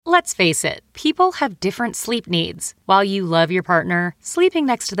Let's face it, people have different sleep needs. While you love your partner, sleeping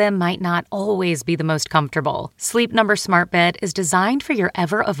next to them might not always be the most comfortable. Sleep Number Smart Bed is designed for your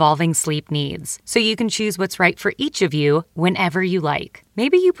ever-evolving sleep needs, so you can choose what's right for each of you whenever you like.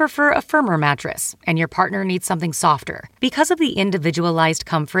 Maybe you prefer a firmer mattress, and your partner needs something softer. Because of the individualized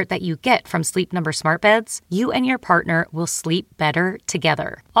comfort that you get from Sleep Number Smart Beds, you and your partner will sleep better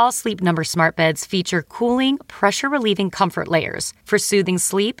together. All Sleep Number Smart Beds feature cooling, pressure-relieving comfort layers for soothing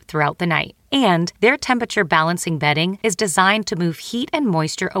sleep throughout the night. And their temperature balancing bedding is designed to move heat and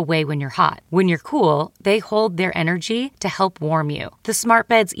moisture away when you're hot. When you're cool, they hold their energy to help warm you. The smart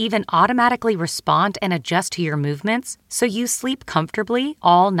beds even automatically respond and adjust to your movements, so you sleep comfortably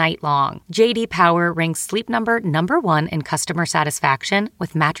all night long. J.D. Power ranks Sleep Number #1 in customer satisfaction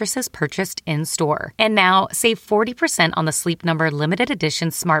with mattresses purchased in-store. And now, save 40% on the Sleep Number limited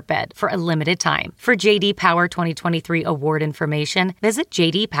edition smart bed for a limited time. For J.D. Power 2023 award information, visit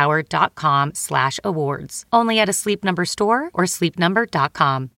jdpower.com/awards. Only at a Sleep Number store or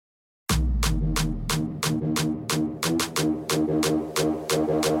sleepnumber.com.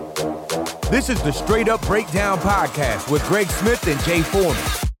 This is the Straight Up Breakdown Podcast with Greg Smith and Jay Foreman.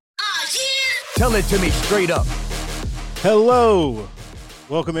 Tell it to me straight up. Hello.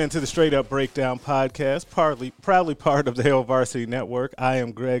 Welcome into the Straight Up Breakdown Podcast, proudly part of the Hail Varsity Network. I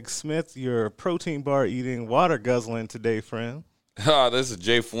am Greg Smith, your protein bar eating, water guzzling today, friend. This is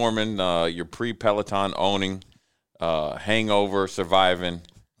Jay Foreman, your pre-Peloton owning, hangover surviving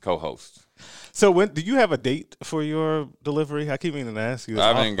co-host. So do you have a date for your delivery? I keep meaning to ask you this. I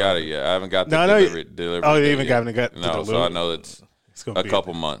haven't got it yet. I haven't got the delivery. Oh, you even got the delivery? No, so I know it's a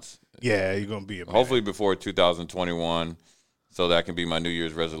couple months. Yeah, you're going to be a minute. Hopefully before 2021, so that can be my New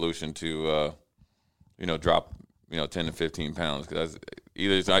Year's resolution to, drop, 10 to 15 pounds. Because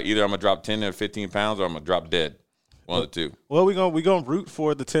either I'm going to drop 10 to 15 pounds or I'm going to drop dead. One of the two. Well, we're gonna root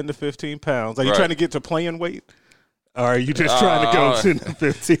for the 10 to 15 pounds. Are you trying to get to playing weight? Or are you just trying to go 10 to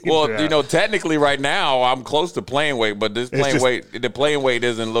 15? Well, technically right now I'm close to playing weight, but the playing weight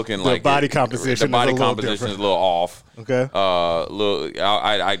isn't looking like body composition. The body composition is a little off. Okay.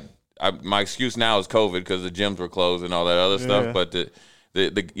 My excuse now is COVID because the gyms were closed and all that other stuff. But the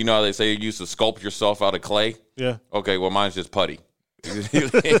how they say you used to sculpt yourself out of clay. Yeah. Okay. Well, mine's just putty. Hey,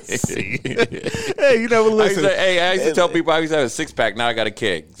 listen. I used to tell people I used to have a six-pack. Now I got a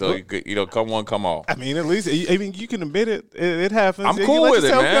keg. So, come one, come all. I mean, at least you can admit it. It happens. I'm cool with it,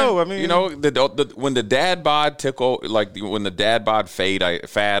 man. Go. I mean, when the dad bod took over, when the dad bod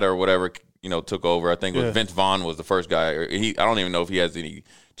fad or whatever, took over, I think it was Vince Vaughn was the first guy. I don't even know if he has any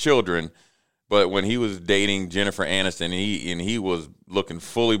children, but when he was dating Jennifer Aniston, he was looking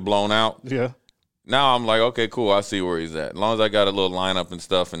fully blown out. Yeah. Now I'm like, okay, cool. I see where he's at. As long as I got a little lineup and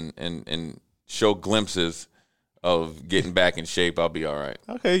stuff and show glimpses of getting back in shape, I'll be all right.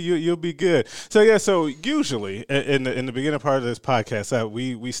 Okay, you'll be good. So usually in the beginning part of this podcast,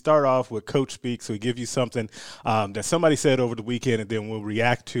 we start off with Coach Speaks. So we give you something that somebody said over the weekend, and then we'll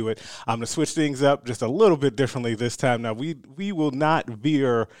react to it. I'm going to switch things up just a little bit differently this time. Now, we will not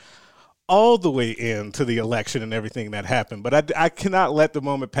veer all the way into the election and everything that happened. But I cannot let the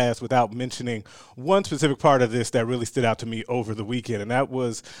moment pass without mentioning one specific part of this that really stood out to me over the weekend, and that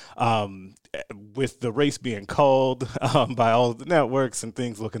was with the race being called by all of the networks and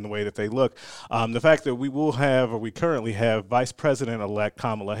things looking the way that they look, the fact that we currently have Vice President-elect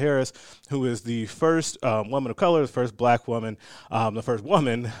Kamala Harris, who is the first woman of color, the first black woman, the first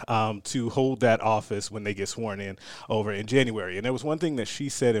woman to hold that office when they get sworn in over in January. And there was one thing that she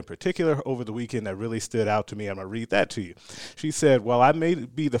said in particular over the weekend that really stood out to me. I'm going to read that to you. She said, "While I may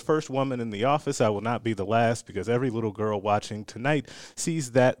be the first woman in the office, I will not be the last, because every little girl watching tonight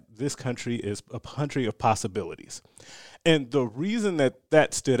sees that this country is a country of possibilities." And the reason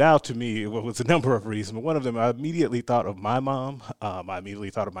that stood out to me was a number of reasons. One of them, I immediately thought of my mom. I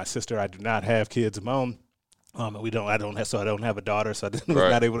immediately thought of my sister. I do not have kids of my own. I don't have a daughter, so I was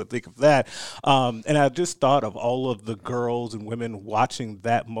not able to think of that. And I just thought of all of the girls and women watching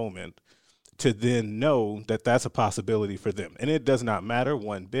that moment to then know that that's a possibility for them. And it does not matter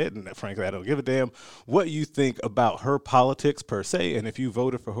one bit, and frankly, I don't give a damn what you think about her politics per se, and if you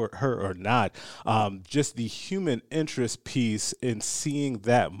voted for her or not. Just the human interest piece in seeing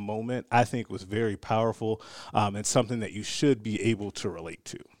that moment, I think, was very powerful, and something that you should be able to relate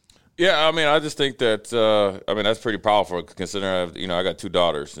to. Yeah, I mean, I just think that, that's pretty powerful considering, I got two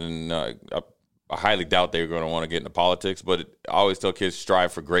daughters, and I highly doubt they're going to want to get into politics, but I always tell kids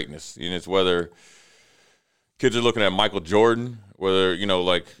strive for greatness. It's whether kids are looking at Michael Jordan, whether,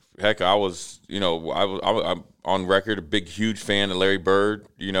 heck, I was, I'm on record a big, huge fan of Larry Bird.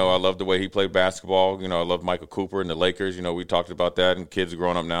 I love the way he played basketball. I love Michael Cooper and the Lakers. We talked about that, and kids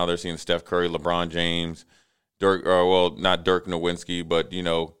growing up now, they're seeing Steph Curry, LeBron James, Dirk, not Dirk Nowitzki, but,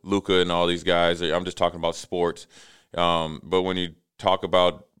 Luka and all these guys. I'm just talking about sports. But when you talk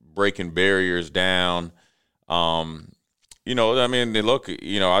about breaking barriers down, look,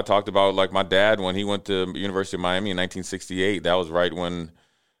 I talked about, like, my dad when he went to University of Miami in 1968. That was right when,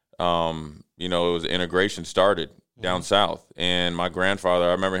 it was integration started down south. And my grandfather,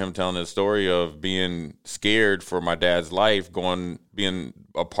 I remember him telling the story of being scared for my dad's life, being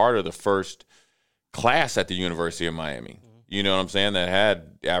a part of the first class at the University of Miami. You know what I'm saying? That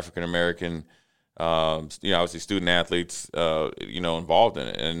had African-American, obviously student athletes, involved in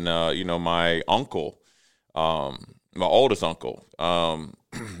it. And, my uncle, my oldest uncle,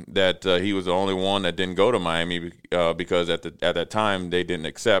 that he was the only one that didn't go to Miami because at that time they didn't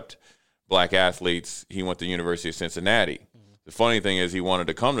accept black athletes. He went to the University of Cincinnati. The funny thing is he wanted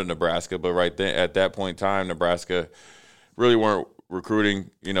to come to Nebraska, but right then at that point in time, Nebraska really weren't recruiting,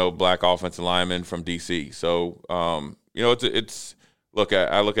 black offensive linemen from DC. So, it's look,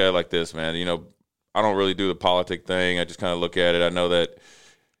 I look at it like this, man. I don't really do the politic thing. I just kind of look at it. I know that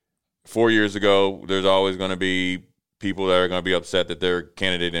 4 years ago, there's always going to be people that are going to be upset that their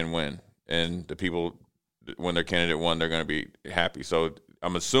candidate didn't win, and the people, when their candidate won, they're going to be happy. So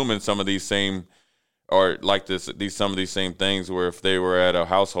I'm assuming some of these same, or like some of these same things, where if they were at a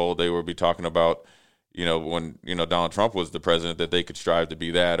household, they would be talking about, when Donald Trump was the president, that they could strive to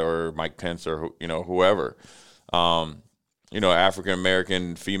be that, or Mike Pence, or whoever. African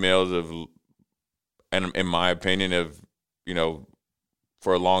American females have, and in my opinion, have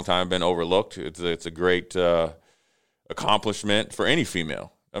for a long time been overlooked. It's a great accomplishment for any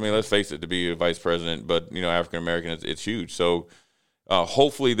female. I mean, let's face it, to be a vice president, but African American, it's huge. So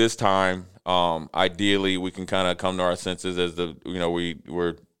hopefully this time, ideally, we can kind of come to our senses as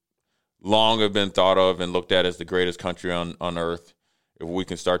we're long have been thought of and looked at as the greatest country on earth. If we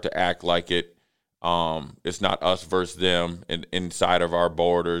can start to act like it, it's not us versus them, and inside of our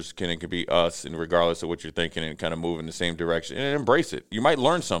borders, it can be us, and regardless of what you're thinking, and kind of move in the same direction and embrace it. You might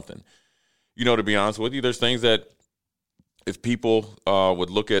learn something. To be honest with you, there's things that if people would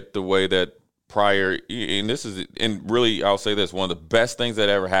look at the way that prior, and really, I'll say this, one of the best things that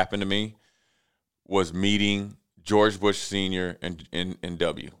ever happened to me was meeting George Bush Sr. and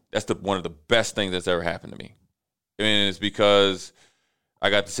W. That's one of the best things that's ever happened to me. And it's because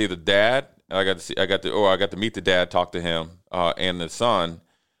I got to see the dad. I got to meet the dad, talk to him, and the son.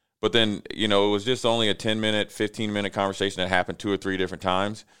 But then, it was just only a 10-minute, 15-minute conversation that happened 2 or 3 different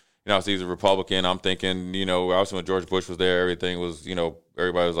times. He's a Republican. I'm thinking, obviously when George Bush was there, everything was,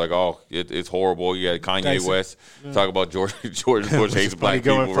 everybody was like, oh, it's horrible. You had Kanye West talk about George Bush hates black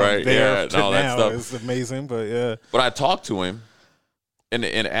people, right? Yeah, and all that stuff. It's amazing, but yeah. But I talked to him and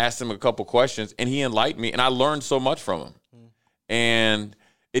asked him a couple questions, and he enlightened me, and I learned so much from him. And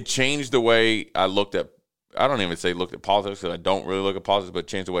it changed the way I looked at, I don't even say looked at politics, because I don't really look at politics, but it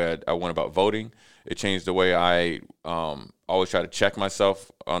changed the way I went about voting. It changed the way I always try to check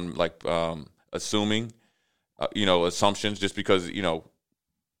myself on, assuming, assumptions, just because,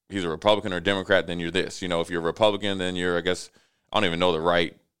 he's a Republican or a Democrat, then you're this. If you're a Republican, then you're, I guess, I don't even know the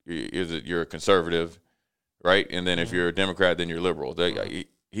right. You're a conservative, right? And then if you're a Democrat, then you're liberal.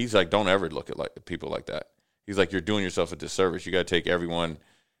 He's like, don't ever look at people like that. He's like, you're doing yourself a disservice. You got to take everyone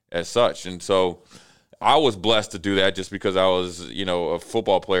as such. And so I was blessed to do that just because I was, a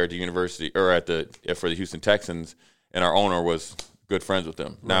football player at the university, or for the Houston Texans, and our owner was good friends with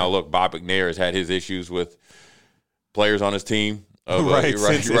them. Right. Now, look, Bob McNair has had his issues with players on his team.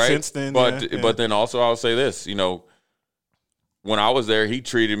 Since then. But then also I'll say this, when I was there, he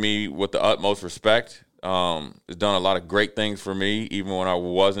treated me with the utmost respect. Has done a lot of great things for me, even when I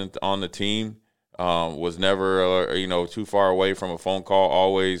wasn't on the team. Was never, too far away from a phone call.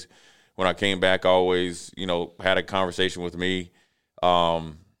 Always, when I came back, always, had a conversation with me,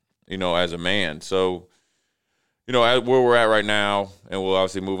 as a man. So, where we're at right now, and we'll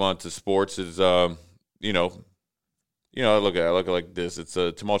obviously move on to sports, is, I look at it like this. It's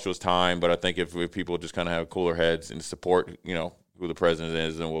a tumultuous time, but I think if people just kind of have cooler heads and support, who the president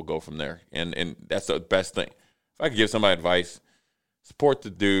is, then we'll go from there. And that's the best thing. If I could give somebody advice, support the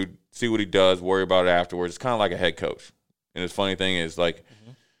dude, see what he does, worry about it afterwards. It's kind of like a head coach. And the funny thing is,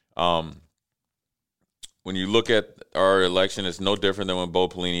 when you look at our election, it's no different than when Bo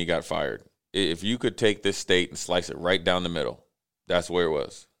Pelini got fired. If you could take this state and slice it right down the middle, that's where it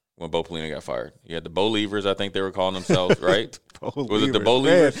was when Bo Pelini got fired. You had the Bo Leavers, I think they were calling themselves, right? Was it the Bo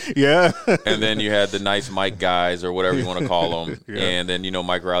Leavers? Yeah. And then you had the nice Mike guys or whatever you want to call them. Yeah. And then,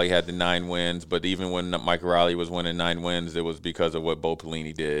 Mike Riley had the 9 wins. But even when Mike Riley was winning 9 wins, it was because of what Bo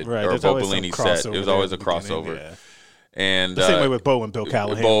Pelini did. Right. Or Bo Pelini said. It was always a crossover. Yeah. And the same way with Bo and Bill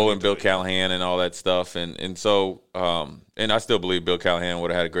Callahan. Bo and Bill Callahan and all that stuff. And so and I still believe Bill Callahan would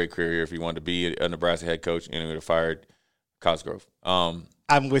have had a great career here if he wanted to be a Nebraska head coach and he would have fired Cosgrove.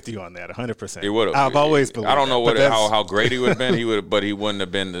 I'm with you on that 100%. He would have. I've always believed I don't know that, how great he would have been. But he wouldn't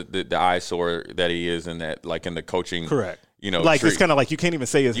have been the eyesore that he is in that, like in the coaching. Correct. Like tree. It's kind of like you can't even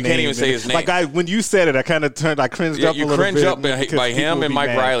say his name. You can't even say his name. Like when you said it, I kind of turned. I cringed up a little bit. You cringe up by him and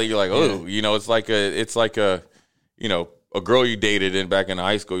Mike Riley. You're like, oh, yeah. It's like a a girl you dated back in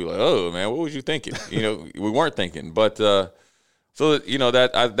high school. You're like, oh man, what was you thinking? We weren't thinking, but so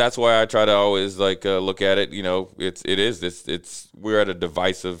that's why I try to always look at it. We're at a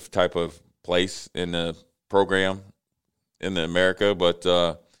divisive type of place in the program in America, but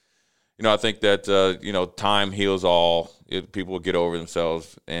I think that time heals all. People will get over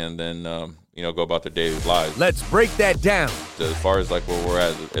themselves and then go about their daily lives. Let's break that down. As far as where we're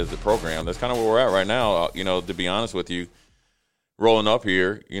at as the program, that's kind of where we're at right now. To be honest with you, rolling up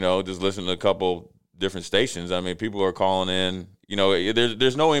here, just listening to a couple different stations. I mean, people are calling in.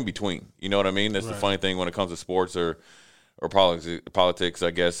 There's no in between. You know what I mean? That's right. The funny thing when it comes to sports or politics,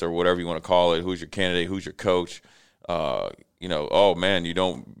 I guess, or whatever you want to call it. Who's your candidate? Who's your coach? Oh man, you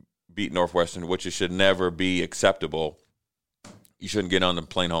don't beat Northwestern, which it should never be acceptable. You shouldn't get on the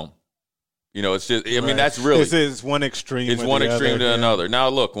plane home. It's just. I mean, that's really. It's one extreme. It's one extreme to another. Now,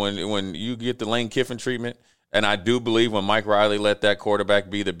 look, when you get the Lane Kiffin treatment, and I do believe when Mike Riley let that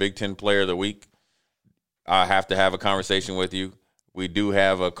quarterback be the Big Ten Player of the Week, I have to have a conversation with you. We do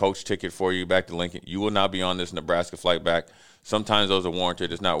have a coach ticket for you back to Lincoln. You will not be on this Nebraska flight back. Sometimes those are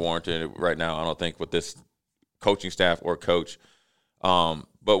warranted. It's not warranted right now, I don't think, with this coaching staff or coach.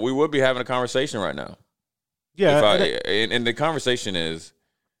 But we would be having a conversation right now. Yeah. And the conversation is,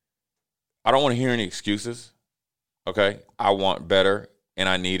 I don't want to hear any excuses. Okay? I want better, and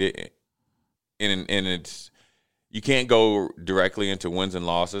I need it. And it's you can't go directly into wins and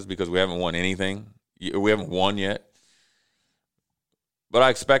losses because we haven't won anything. We haven't won yet. But I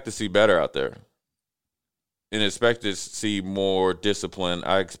expect to see better out there. And expect to see more discipline.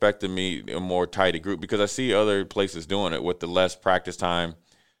 I expect to meet a more tighter group because I see other places doing it with the less practice time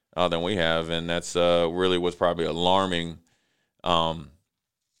than we have. And that's really what's probably alarming where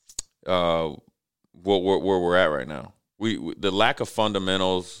we're at right now. The lack of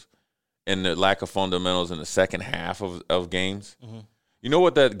fundamentals and the lack of fundamentals in the second half of games. Mm-hmm. You know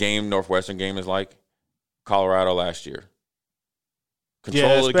what that Northwestern game is like? Colorado last year.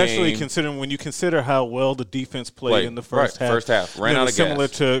 Especially considering when you consider how well the defense played in the first half. First half. Ran out of gas. Similar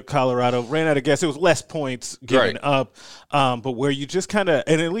to Colorado. Ran out of gas. It was less points given up. But where you just kind of –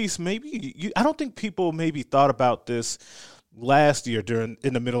 and at least maybe – I don't think people maybe thought about this last year in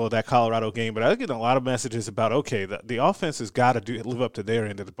the middle of that Colorado game. But I get a lot of messages about, okay, the offense has got to live up to their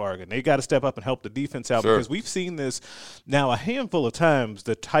end of the bargain. They got to step up and help the defense out because we've seen this now a handful of times,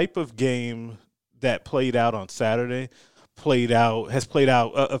 the type of game that played out on Saturday – has played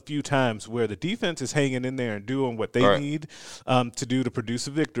out a few times where the defense is hanging in there and doing what they need to do to produce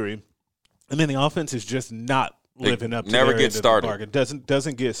a victory, and then the offense is just not living up to their end of the bargain.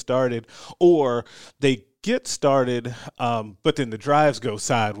 Doesn't get started, or they get started, but then the drives go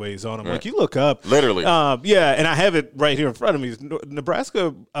sideways on them. Like you look up, literally, and I have it right here in front of me.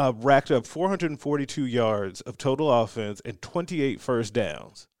 Nebraska racked up 442 yards of total offense and 28 first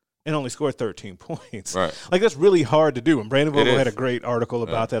downs. And only scored 13 points. Right. Like, that's really hard to do. And Brandon Vogel had a great article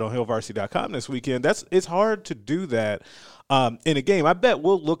about that on HillVarsity.com this weekend. It's hard to do that in a game. I bet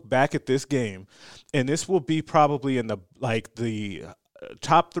we'll look back at this game, and this will be probably in the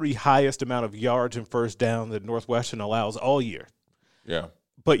top 3 highest amount of yards and first down that Northwestern allows all year. Yeah.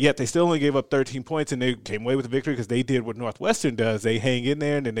 But yet they still only gave up 13 points, and they came away with the victory because they did what Northwestern does. They hang in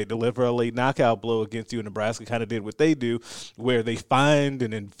there, and then they deliver a late knockout blow against you. And Nebraska kind of did what they do, where they find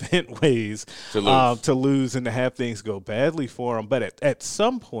and invent ways to lose and to have things go badly for them. But at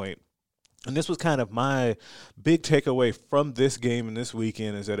some point, and this was kind of my big takeaway from this game and this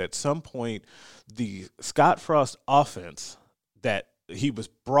weekend, is that at some point the Scott Frost offense that he was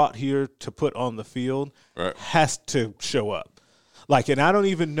brought here to put on the field has to show up. Like, and I don't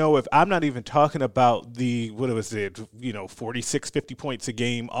even know if I'm not even talking about the, what was it, 46, 50 points a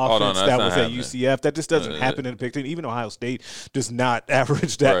game offense that was at UCF. That just doesn't happen in the Big Ten. Even Ohio State does not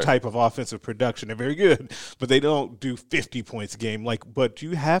average that type of offensive production. They're very good, but they don't do 50 points a game. But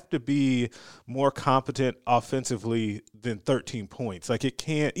you have to be more competent offensively than 13 points. Like, it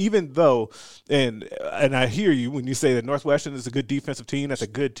can't, even though, and I hear you when you say that Northwestern is a good defensive team, that's a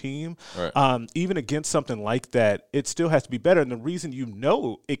good team. Right. Even against something like that, it still has to be better. And the reason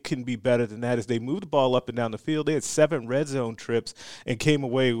it can be better than that is they moved the ball up and down the field. They had 7 red zone trips and came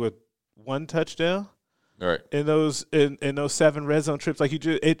away with 1 touchdown. Right. In those 7 red zone trips, like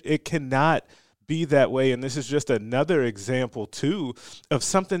it cannot be that way. And this is just another example too of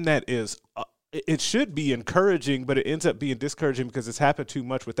something that is. It should be encouraging, but it ends up being discouraging because it's happened too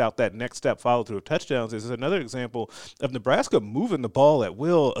much without that next step followed through of touchdowns. This is another example of Nebraska moving the ball at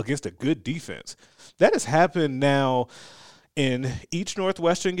will against a good defense. That has happened now in each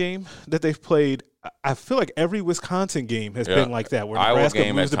Northwestern game that they've played. I feel like every Wisconsin game has been like that, where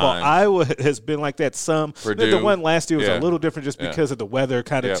Nebraska moves the ball. Iowa has been like that some. Purdue, the one last year was a little different just because of the weather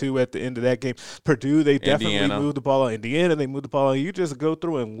kind of too at the end of that game. Purdue, they definitely moved the ball. Indiana, they moved the ball. You just go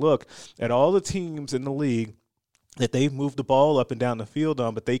through and look at all the teams in the league that they've moved the ball up and down the field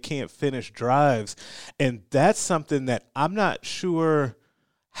on, but they can't finish drives. And that's something that I'm not sure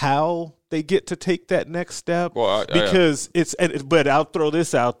how they get to take that next step, because but I'll throw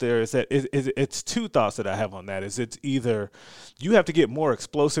this out there, is that it's 2 thoughts that I have on that. Is it's either you have to get more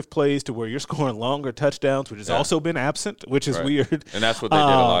explosive plays to where you're scoring longer touchdowns, which has also been absent, which is weird. And that's what they did a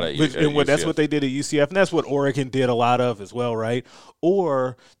lot at UCF. That's what they did at UCF, and that's what Oregon did a lot of as well, right?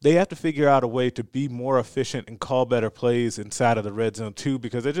 Or they have to figure out a way to be more efficient and call better plays inside of the red zone too,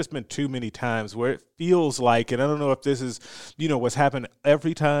 because there's just been too many times where it feels like, and I don't know if this is what's happened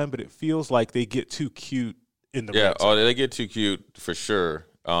every time, but it feels like they get too cute in the red zone. They get too cute for sure.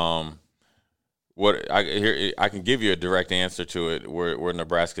 I can give you a direct answer to it where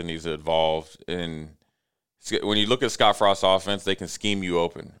Nebraska needs to evolve. And when you look at Scott Frost's offense, they can scheme you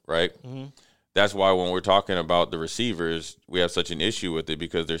open, right? Mm-hmm. That's why when we're talking about the receivers, we have such an issue with it,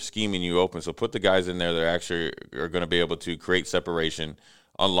 because they're scheming you open. So put the guys in there that actually are going to be able to create separation,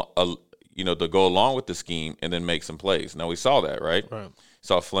 to go along with the scheme and then make some plays. Now we saw that, right?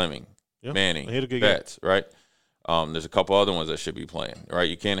 Saw Fleming. Yep. Manning, Betts, right? There's a couple other ones that should be playing, right?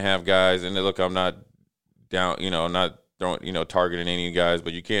 You can't have guys, and look, I'm not down, not throwing, targeting any guys,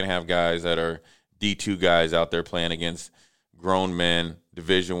 but you can't have guys that are D2 guys out there playing against grown men,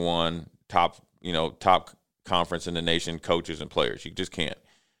 Division I, top conference in the nation, coaches and players. You just can't.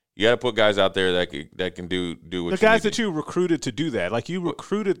 You got to put guys out there that can do what the guys that you recruited to do that. Like, you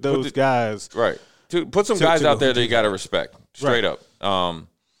recruited those guys, right? To put some guys out there that you got to respect, straight up.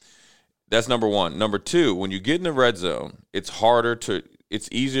 That's number one. Number two, when you get in the red zone, it's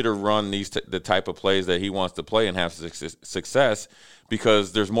easier to run the type of plays that he wants to play and have success,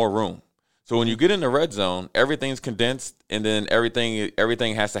 because there's more room. So when you get in the red zone, everything's condensed, and then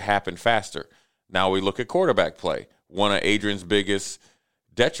everything has to happen faster. Now we look at quarterback play. One of Adrian's biggest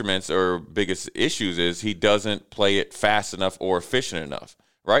detriments or biggest issues is he doesn't play it fast enough or efficient enough,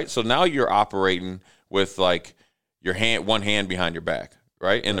 right? So now you're operating with like your one hand behind your back,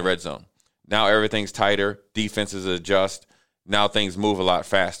 right, in the red zone. Now everything's tighter, defenses adjust, now things move a lot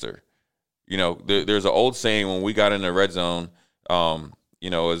faster. There's an old saying when we got in the red zone,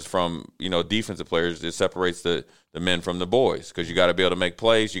 is from, defensive players, it separates the men from the boys, because you got to be able to make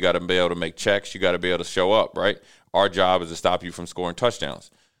plays, you got to be able to make checks, you got to be able to show up, right? Our job is to stop you from scoring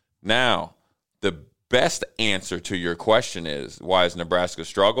touchdowns. Now, the best answer to your question is, why has Nebraska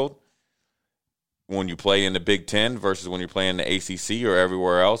struggled when you play in the Big Ten versus when you play in the ACC or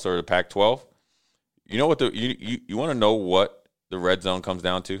everywhere else, or the Pac-12? You know what you want to know what the red zone comes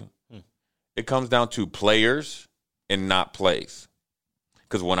down to? It comes down to players and not plays.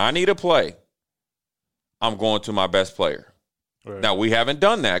 Because when I need a play, I'm going to my best player. Right. Now, we haven't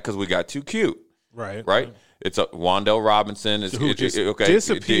done that because we got too cute. Right. It's Wan'Dale Robinson who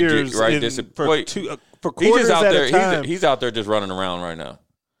disappears for quarters he's just out at there. a time. He's out there just running around right now.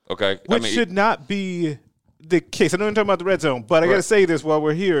 Okay, which should not be the case. I know you're talking about the red zone, but I got to say this while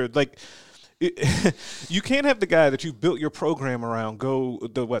we're here. Like, you can't have the guy that you built your program around go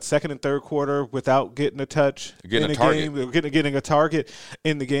the second and third quarter without getting a touch, getting a target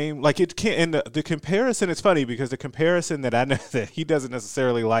in the game. Like, it can't. And the comparison is funny, because the comparison that I know that he doesn't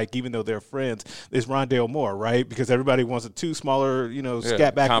necessarily like, even though they're friends, is Rondale Moore, right? Because everybody wants the 2 smaller,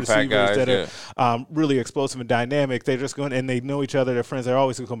 scat back receivers guys, that are really explosive and dynamic. They're just going, and they know each other. They're friends. They're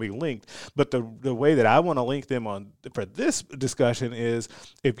always going to be linked. But the way that I want to link them on for this discussion is,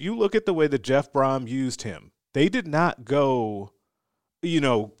 if you look at the way that Jeff Brom used him, they did not go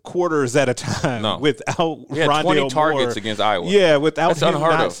quarters at a time without we had Rondale 20 targets Moore. against Iowa. Yeah, without That's him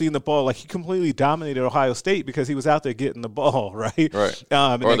not seeing the ball. Like, he completely dominated Ohio State because he was out there getting the ball, right? Right.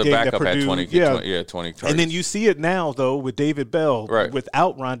 Or the backup had 20 20 targets. And then you see it now, though, with David Bell, right,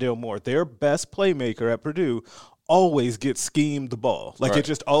 without Rondale Moore. Their best playmaker at Purdue always gets schemed the ball. Like, it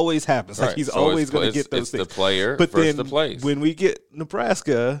just always happens. Like, he's always going to get those things. It's the player but versus then the plays. When we get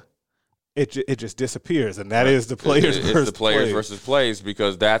Nebraska, it just disappears, and that is the players versus it's the players versus plays,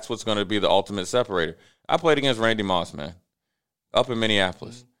 because that's what's going to be the ultimate separator. I played against Randy Moss, man, up in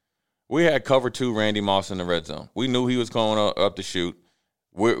Minneapolis. We had cover 2 Randy Moss in the red zone. We knew he was going up to shoot.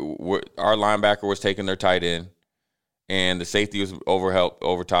 Our linebacker was taking their tight end, and the safety was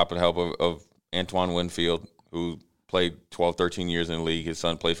over top of the help of Antoine Winfield, who played 12, 13 years in the league. His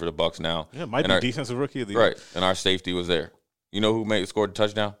son plays for the Bucs now. Yeah, might be defensive rookie of the year. Right, and our safety was there. You know who scored the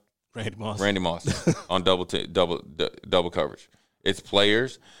touchdown? Randy Moss on double coverage. It's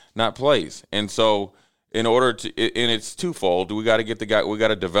players, not plays. And so, in order to, and it's twofold. We got to get the guy. We got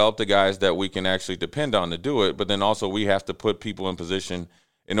to develop the guys that we can actually depend on to do it. But then also we have to put people in position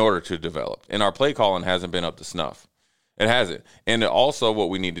in order to develop. And our play calling hasn't been up to snuff. It hasn't. And also, what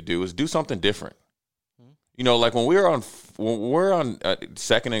we need to do is do something different. Like when we're on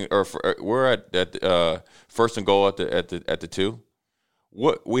second or we're at first and goal at the 2.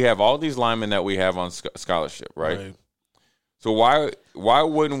 We have all these linemen that we have on scholarship, right? So why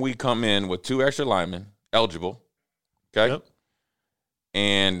wouldn't we come in with 2 extra linemen eligible, okay,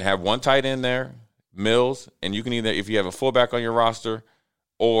 and have 1 tight end there, Mills, and you can either, if you have a fullback on your roster,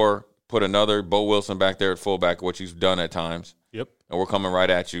 or put another Bo Wilson back there at fullback, which he's done at times. Yep. And we're coming right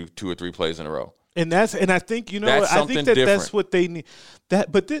at you 2 or 3 plays in a row. And I think that's what they need.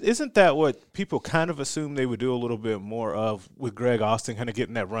 Isn't that what people kind of assume they would do a little bit more of with Greg Austin, kind of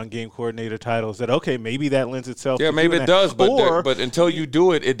getting that run game coordinator title? Is that okay? Maybe that lends itself. Yeah, to maybe doing it that. does. But until you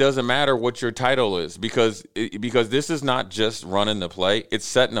do it, it doesn't matter what your title is, because this is not just running the play; it's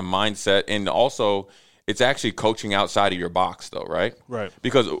setting a mindset, and also it's actually coaching outside of your box, though, right? Right.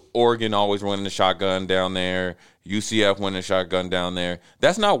 Because Oregon always running the shotgun down there. UCF winning a shotgun down there.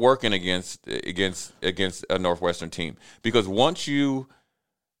 That's not working against a Northwestern team, because once you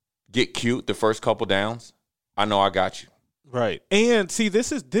get cute the first couple downs, I know I got you. Right. And see,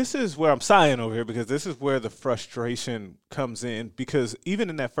 this is where I'm sighing over here, because this is where the frustration comes in, because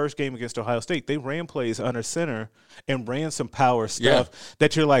even in that first game against Ohio State, they ran plays under center and ran some power stuff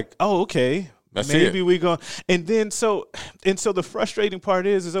that you're like, oh, okay. Maybe we go, and so the frustrating part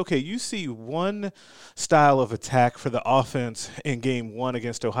is okay, you see one style of attack for the offense in game 1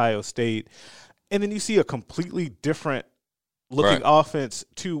 against Ohio State, and then you see a completely different looking offense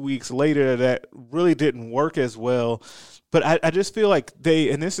 2 weeks later that really didn't work as well. But I just feel like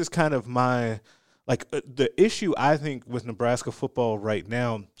and this is kind of my, the issue I think with Nebraska football right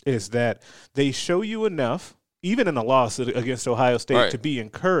now is that they show you enough, even in a loss against Ohio State, to be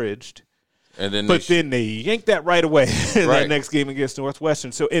encouraged. And then then they yank that right away in that next game against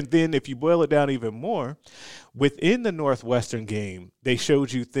Northwestern. So, and then if you boil it down even more, within the Northwestern game, they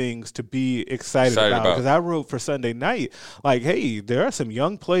showed you things to be excited about. Because I wrote for Sunday night, like, hey, there are some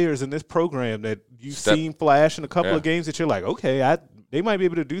young players in this program that you've seen flash in a couple of games that you're like, okay, they might be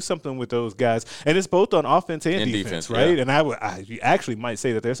able to do something with those guys. And it's both on offense and defense, right? Yeah. And I actually might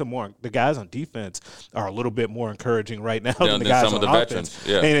say that the guys on defense are a little bit more encouraging right now than the guys some on of the offense.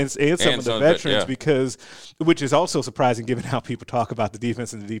 Veterans. Yeah. And some of the veterans, because, which is also surprising given how people talk about the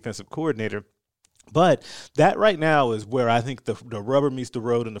defense and the defensive coordinator. But that right now is where I think the rubber meets the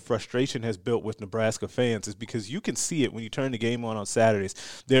road and the frustration has built with Nebraska fans, is because you can see it when you turn the game on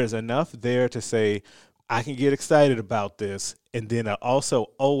Saturdays. There's enough there to say, I can get excited about this, and then also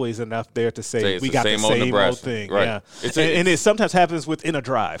always enough there to say we got the same old thing. Right. Yeah, and it sometimes happens within a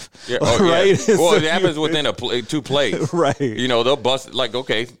drive. Yeah. Oh, right? Yeah. Well, it happens within 2 plays. Right. They'll bust,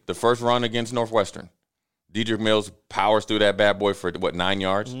 the first run against Northwestern, Dedrick Mills powers through that bad boy for, 9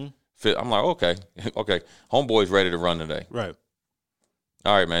 yards? Mm-hmm. I'm like, okay, homeboy's ready to run today. Right.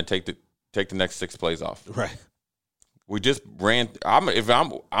 All right, man, take the next 6 plays off. Right. We just ran. I'm going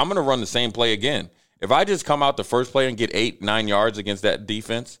to run the same play again. If I just come out the first play and get 8-9 yards against that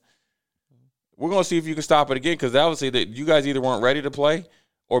defense, we're going to see if you can stop it again, because obviously that you guys either weren't ready to play,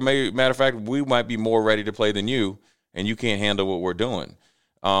 or maybe, matter of fact, we might be more ready to play than you, and you can't handle what we're doing.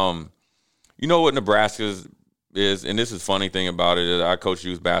 You know what Nebraska is, and this is funny thing about it, is I coach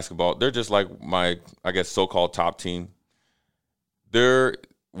youth basketball. They're just like my, I guess, so-called top team.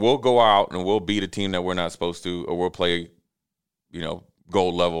 We'll go out and we'll beat a team that we're not supposed to, or we'll play,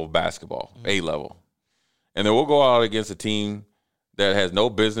 gold level basketball, A level. And then we'll go out against a team that has no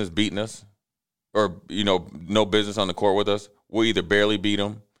business beating us, or, no business on the court with us. we'll either barely beat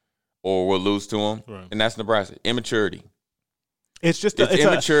them or we'll lose to them, right. and that's Nebraska. Immaturity. It's just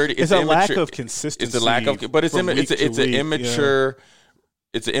immaturity. It's a lack of consistency. It's a lack of, but it's an immature. Yeah.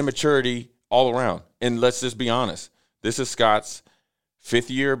 It's an immaturity all around. And let's just be honest. This is Scott's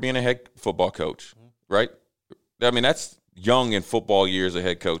 5th year being a head football coach, right? I mean, that's young in football years a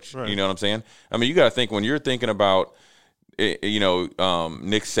head coach. Right. You know what I'm saying? I mean, you got to think when you're thinking about, Nick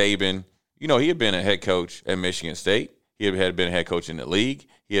Saban. You know, he had been a head coach at Michigan State. He had been a head coach in the league.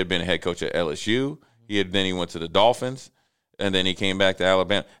 He had been a head coach at LSU. Then he went to the Dolphins. And then he came back to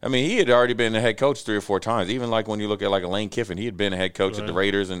Alabama. I mean, he had already been a head coach 3 or 4 times. Even like when you look at like a Lane Kiffin, he had been a head coach at the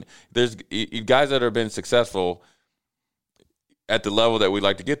Raiders. And there's guys that have been successful at the level that we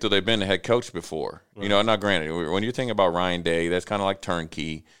like to get to. They've been a head coach before. Right. You know, not granted. When you're thinking about Ryan Day, that's kind of like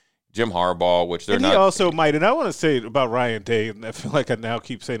turnkey. Jim Harbaugh, which they're not. And he also might, and I want to say about Ryan Day, and I feel like I now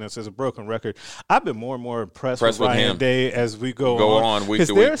keep saying this as a broken record. I've been more and more impressed with Ryan Day as we go on week to week.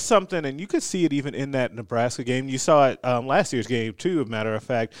 Because there's something, and you could see it even in that Nebraska game. You saw it last year's game, too, as a matter of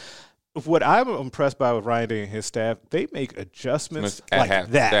fact. What I'm impressed by with Ryan Day and his staff, they make adjustments like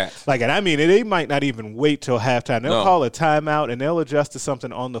that. Like, and I mean, they might not even wait till halftime. They'll call a timeout and they'll adjust to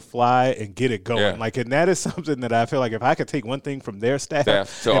something on the fly and get it going. Yeah. Like, and that is something that I feel like if I could take one thing from their staff and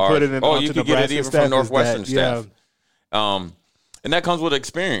put it in onto you could Nebraska get it even from Northwestern staff. Yeah. And that comes with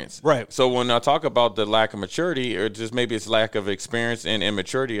experience. Right. So when I talk about the lack of maturity, or just maybe it's lack of experience and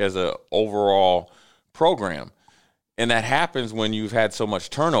immaturity as an overall program. And that happens when you've had so much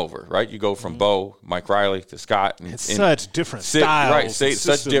turnover, right? You go from Bo, Mike Riley to Scott. Such different styles. Right,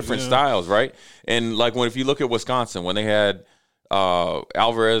 such different styles, right? And like if you look at Wisconsin, when they had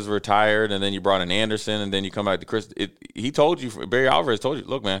Alvarez retired and then you brought in Anderson and then you come back to Chris, Barry Alvarez told you,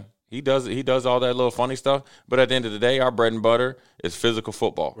 look, man, he does all that little funny stuff. But at the end of the day, our bread and butter is physical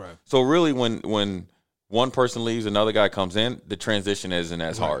football. Right. So really when one person leaves, another guy comes in, the transition isn't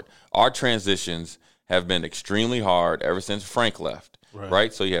as hard. Our transitions have been extremely hard ever since Frank left,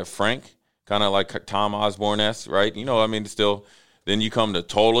 right? So you have Frank, kind of like Tom Osborne-esque, right? You know, I mean, still, then you come to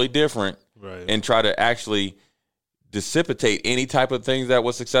totally different and try to actually dissipate any type of things that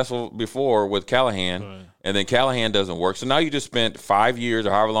was successful before with Callahan, and then Callahan doesn't work. So now you just spent 5 years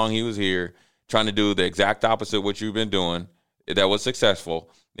or however long he was here trying to do the exact opposite of what you've been doing that was successful.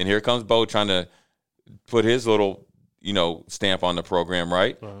 And here comes Bo trying to put his little stamp on the program,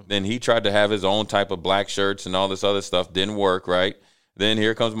 right? Then he tried to have his own type of black shirts and all this other stuff. Didn't work, right? Then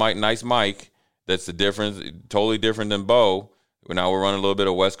here comes Nice Mike. That's the difference, totally different than Bo. Now we're running a little bit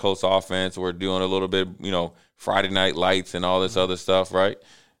of West Coast offense. We're doing a little bit, Friday Night Lights and all this other stuff, right?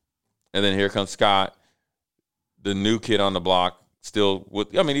 And then here comes Scott, the new kid on the block, he's still,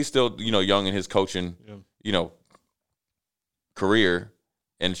 young in his coaching, career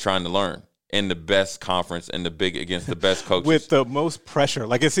and trying to learn. In the best conference and against the best coaches with the most pressure.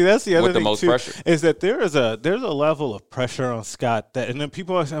 Like, see, that's the other thing too, pressure. Is that there's a level of pressure on Scott that, and then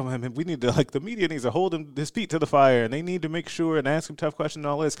people are saying, we need to, the media needs to hold his feet to the fire, and they need to make sure and ask him tough questions and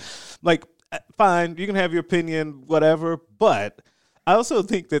all this. Like, fine, you can have your opinion, whatever, but I also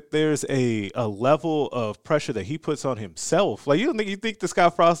think that there's a level of pressure that he puts on himself. Like, you think that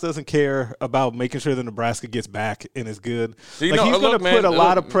Scott Frost doesn't care about making sure that Nebraska gets back and is good? So he's going to put a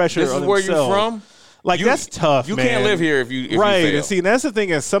lot of pressure on himself. This is where you're from? That's tough, you man. You can't live here if you fail. And see, and that's the thing,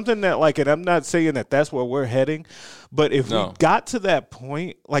 is something that, and I'm not saying that that's where we're heading, but if we got to that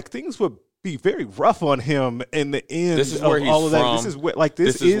point, things would be very rough on him in the end. This is where he's all of that. From. This is what,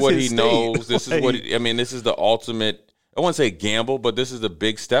 this is what he knows. This is what this is the ultimate. I wouldn't say gamble, but this is a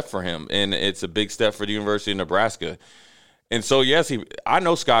big step for him, and it's a big step for the University of Nebraska. And so, yes, I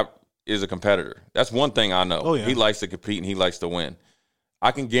know Scott is a competitor. That's one thing I know. Oh, yeah. He likes to compete and he likes to win.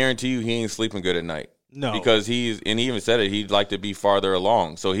 I can guarantee you he ain't sleeping good at night. No. Because he even said it, he'd like to be farther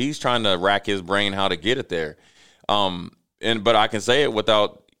along. So he's trying to rack his brain how to get it there. But I can say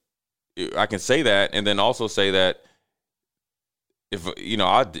it I can say that and then also say that if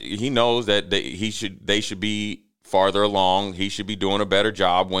he knows that they should be farther along, he should be doing a better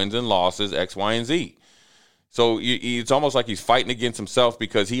job, wins and losses, X, Y, and Z. So it's almost like he's fighting against himself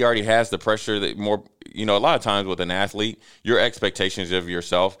because he already has the pressure that more, a lot of times with an athlete, your expectations of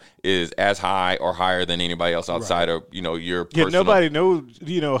yourself is as high or higher than anybody else outside of, your personal. Yeah, nobody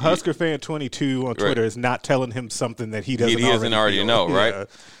knows, Husker fan 22 on Twitter is not telling him something that he doesn't already know, right? Yeah.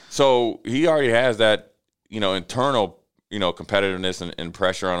 So he already has that, internal, competitiveness and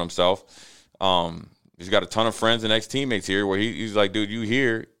pressure on himself. He's got a ton of friends and ex-teammates here where he's like, dude, you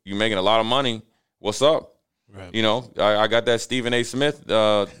here, you making a lot of money. What's up? Right. I got that Stephen A. Smith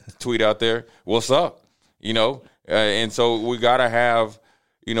tweet out there. What's up? And so we got to have,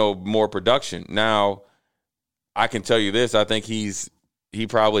 more production. Now, I can tell you this. I think he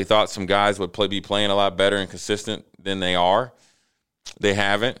probably thought some guys would be playing a lot better and consistent than they are. They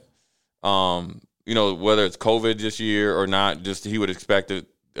haven't. Whether it's COVID this year or not, just he would expect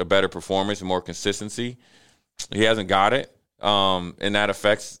a better performance and more consistency. He hasn't got it, and that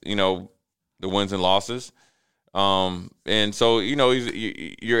affects, the wins and losses. And so,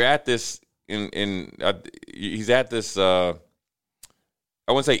 you're at this he's at this, I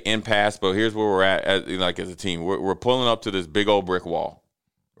wouldn't say impasse, but here's where we're at as a team. We're pulling up to this big old brick wall,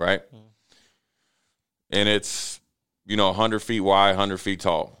 right? Mm-hmm. And it's, 100 feet wide, 100 feet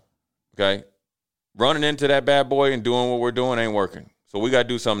tall, okay? Running into that bad boy and doing what we're doing ain't working. So we got to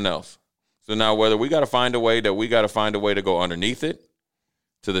do something else. So now whether we got to find a way to go underneath it,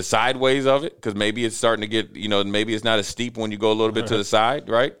 to the sideways of it, because maybe it's starting to get, maybe it's not as steep when you go a little bit to the side,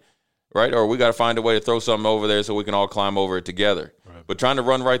 right? Or we got to find a way to throw something over there so we can all climb over it together. Right. But trying to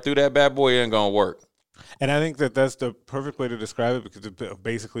run right through that bad boy ain't going to work. And I think that's the perfect way to describe it, because it's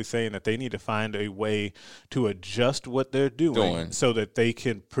basically saying that they need to find a way to adjust what they're doing so that they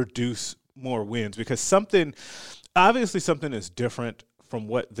can produce more wins, because something is different from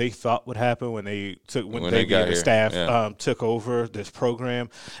what they thought would happen when the staff took over this program.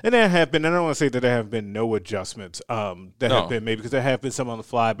 And there have been, and I don't want to say that there have been no adjustments have been made, because there have been some on the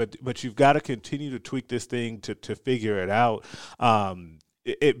fly, but you've got to continue to tweak this thing to figure it out.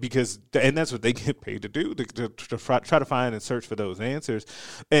 Because that's what they get paid to do, to try to find and search for those answers.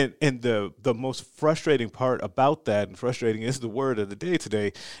 And the most frustrating part about that, and frustrating is the word of the day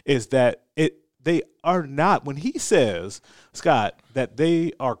today, is that they are not, when he says, Scott, that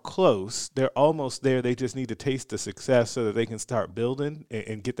they are close, they're almost there, they just need to taste the success so that they can start building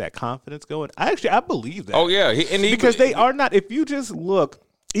and get that confidence going. I believe that. Oh, yeah. Because they are not, if you just look,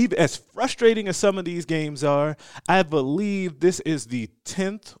 even as frustrating as some of these games are, I believe this is the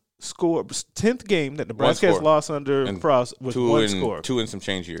 10th game that Nebraska has lost under Frost with one score. 2 and some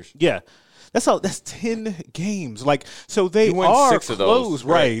change years. Yeah. That's 10 games. So they are 6 of close, those,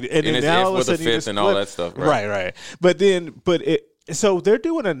 right? And it's all with a fifth and all that stuff, right? Right. So they're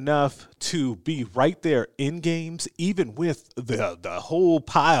doing enough to be right there in games, even with the whole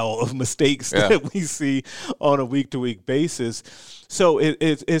pile of mistakes that we see on a week-to-week basis. So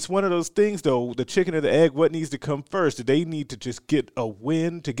it's one of those things, though, the chicken or the egg, what needs to come first? Do they need to just get a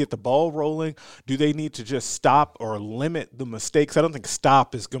win to get the ball rolling? Do they need to just stop or limit the mistakes? I don't think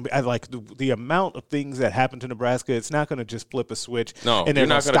stop is going to be – I like the amount of things that happen to Nebraska. It's not going to just flip a switch and they're going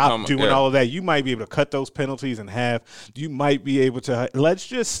to stop doing all of that. You might be able to cut those penalties in half. You might be able to – let's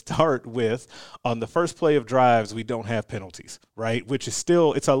just start with on the first play of drives, we don't have penalties, right? Which is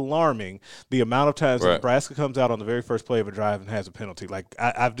still – it's alarming the amount of times Nebraska comes out on the very first play of a drive and has a penalty. Like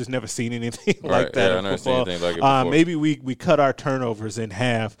I've just never seen anything like that in football. Maybe we cut our turnovers in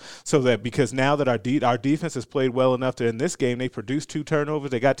half so that, because now that our defense has played well enough to, in this game, they produced 2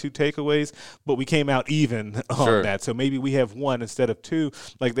 turnovers, they got 2 takeaways, but we came out even on that. So maybe we have 1 instead of 2.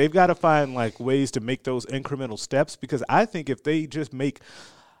 Like, they've got to find ways to make those incremental steps, because I think if they just make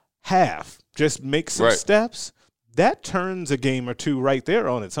some steps, that turns a game or two right there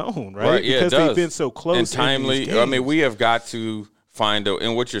on its own, right? Yeah, because they've been so close and timely. I mean, we have got to find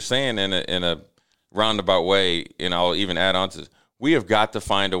and what you're saying in a roundabout way, and I'll even add on to this, we have got to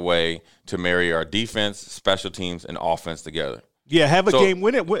find a way to marry our defense, special teams, and offense together. Yeah, have a game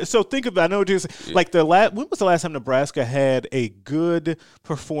win it. So think about, I know just like when was the last time Nebraska had a good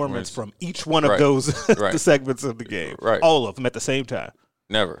performance from each one of those the segments of the game? Right. All of them at the same time.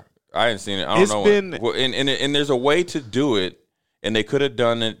 Never. I haven't seen it. I don't know. And there's a way to do it, and they could have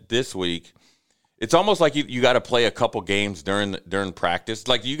done it this week. It's almost like you got to play a couple games during practice.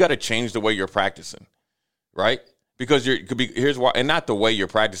 Like, you got to change the way you're practicing, right? Because here's why, and not the way you're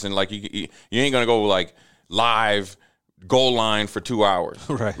practicing. Like, you ain't gonna go live goal line for 2 hours,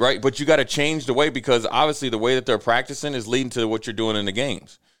 right? But you got to change the way, because obviously the way that they're practicing is leading to what you're doing in the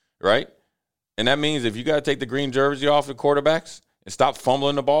games, right? And that means if you got to take the green jersey off the quarterbacks and stop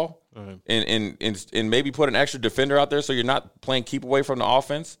fumbling the ball, and maybe put an extra defender out there so you're not playing keep away from the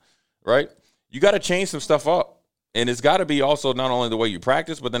offense, right? You got to change some stuff up. And it's got to be also not only the way you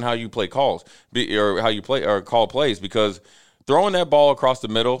practice, but then how you play calls, or how you play or call plays, because throwing that ball across the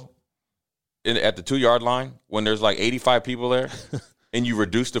middle at the 2-yard line when there's 85 people there and you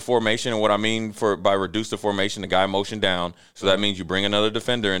reduce the formation, and what I mean by reduce the formation, the guy motion down. So that means you bring another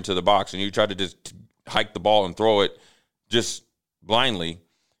defender into the box and you try to just hike the ball and throw it just blindly,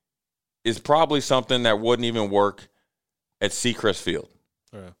 is probably something that wouldn't even work at Seacrest Field.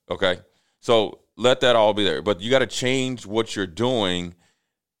 Okay? So let that all be there. But you got to change what you're doing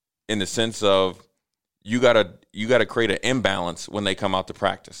in the sense of you got to create an imbalance when they come out to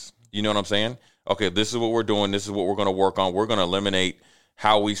practice. You know what I'm saying? Okay, this is what we're doing. This is what we're going to work on. We're going to eliminate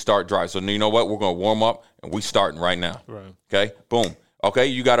how we start drives. So you know what? We're going to warm up, and we starting right now. Right. Okay, boom. Okay,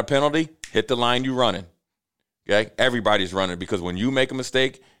 you got a penalty. Hit the line you running. Okay, everybody's running because when you make a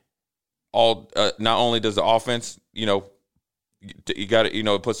mistake, not only does the offense, you got to,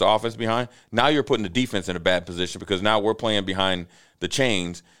 it puts the offense behind. Now you're putting the defense in a bad position because now we're playing behind the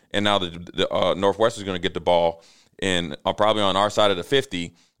chains, and now the Northwestern's going to get the ball in probably on our side of the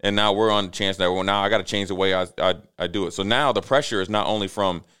 50, and now we're on the chance that now I got to change the way I do it. So now the pressure is not only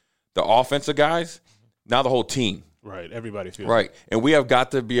from the offensive guys, now the whole team. Right, everybody feels right, and we have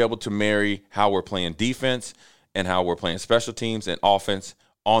got to be able to marry how we're playing defense and how we're playing special teams and offense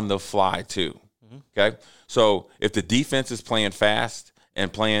on the fly too. Okay, so if the defense is playing fast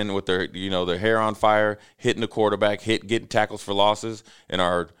and playing with their hair on fire, hitting the quarterback, getting tackles for losses, and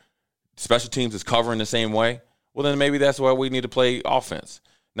our special teams is covering the same way, well then maybe that's why we need to play offense.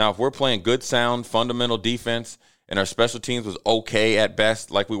 Now, if we're playing good, sound, fundamental defense, and our special teams was okay at best,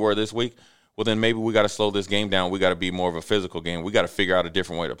 like we were this week, well then maybe we got to slow this game down. We got to be more of a physical game. We got to figure out a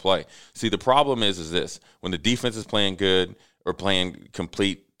different way to play. See, the problem is this: when the defense is playing good or playing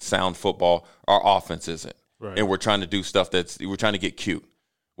complete sound football, our offense isn't. Right. And we're trying to do stuff we're trying to get cute.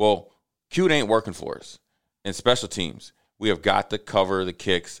 Well, cute ain't working for us. In special teams, we have got to cover the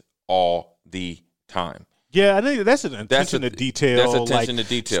kicks all the time. Yeah, I think that's an attention to detail. That's attention to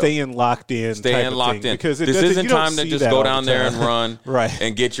detail. Staying locked in. Because this isn't time to just go down there and run right.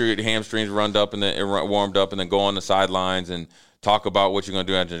 and get your hamstrings warmed up and then go on the sidelines and talk about what you're going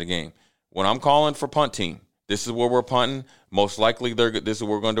to do after the game. When I'm calling for punt team, this is where we're punting. Most likely, this is what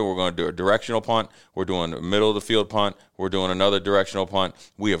we're going to do. We're going to do a directional punt. We're doing a middle of the field punt. We're doing another directional punt.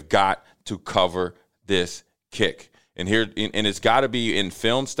 We have got to cover this kick. And it's got to be in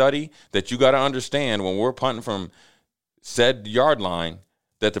film study that you got to understand when we're punting from said yard line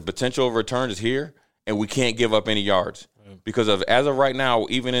that the potential of return is here and we can't give up any yards. Because as of right now,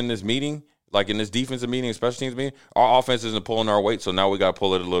 even in this meeting, like in this defensive meeting, special teams meeting, our offense isn't pulling our weight, so now we got to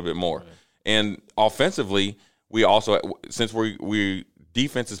pull it a little bit more. Right. And offensively, we also, since we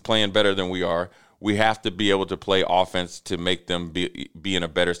defense is playing better than we are, we have to be able to play offense to make them be in a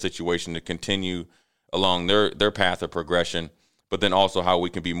better situation to continue along their path of progression, but then also how we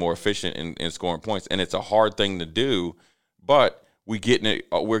can be more efficient in scoring points. And it's a hard thing to do, but we're getting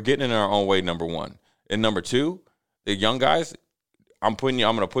in our own way, number one. And number two, the young guys, I'm going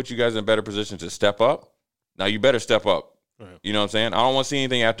to put you guys in a better position to step up. Now you better step up. Right. You know what I'm saying? I don't want to see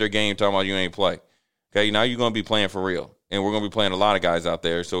anything after a game talking about you ain't play. Okay, now you're going to be playing for real. And we're going to be playing a lot of guys out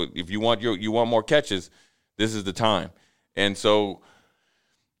there. So if you want more catches, this is the time. And so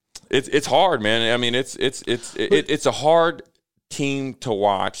it's hard, man. I mean, it's a hard team to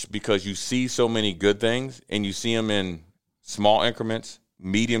watch because you see so many good things and you see them in small increments,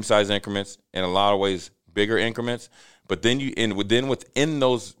 medium-sized increments, in a lot of ways bigger increments. But then within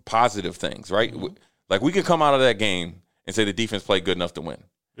those positive things, right? Mm-hmm. Like we could come out of that game and say the defense played good enough to win.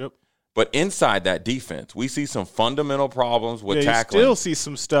 Yep. But inside that defense, we see some fundamental problems with tackling. You still see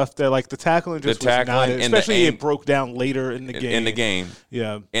some stuff that, like the tackling was not, especially it broke down later in the game.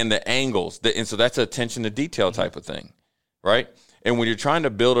 Yeah. And the angles. And so that's attention to detail type of thing, right? And when you're trying to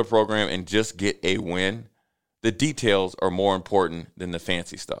build a program and just get a win, the details are more important than the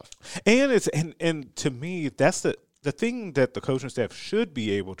fancy stuff. And to me, that's the thing that the coaching staff should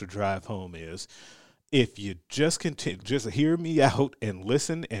be able to drive home is, if you just hear me out and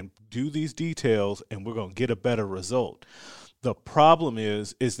listen and do these details, and we're going to get a better result. The problem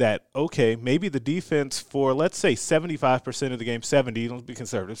is that, okay, maybe the defense for, let's say, 75% of the game, 70, don't be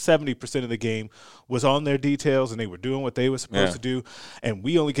conservative, 70% of the game was on their details and they were doing what they were supposed to do, and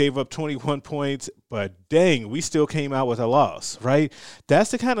we only gave up 21 points, but dang, we still came out with a loss, right? That's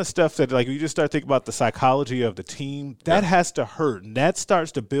the kind of stuff that, like, you just start thinking about the psychology of the team, that has to hurt, and that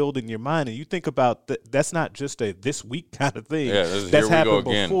starts to build in your mind, and you think about that's not just a this week kind of thing. Yeah, that's happened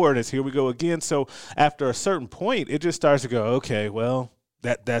before, and it's here we go again. So after a certain point, it just starts to go, okay, well,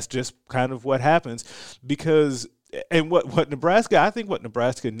 that's just kind of what happens because – and what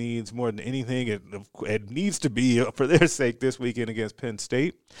Nebraska needs more than anything, it needs to be for their sake this weekend against Penn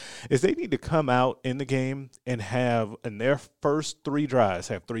State, is they need to come out in the game and have, in their first 3 drives,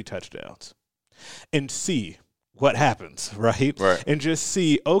 have 3 touchdowns and see what happens, right? And just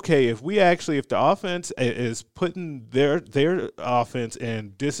see, okay, if the offense is putting their offense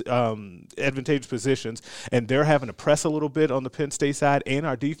in advantageous positions and they're having to press a little bit on the Penn State side and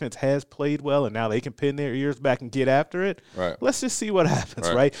our defense has played well and now they can pin their ears back and get after it, let's just see what happens,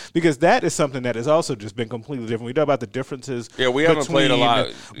 right? Because that is something that has also just been completely different. We talk about the differences. Yeah, we haven't played a lot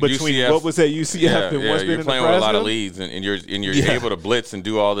between UCF, what was at UCF and what's been in Nebraska. You're playing with a lot of leads and you're able to blitz and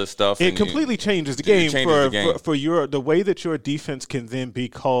do all this stuff. It completely changes the game for the way that your defense can then be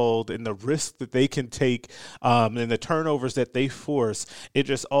called and the risk that they can take and the turnovers that they force. It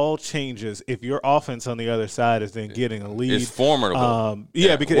just all changes if your offense on the other side is then getting a lead. It's formidable.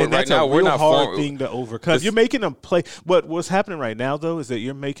 Because that's a real hard thing to overcome. You're making them play. What's happening right now, though, is that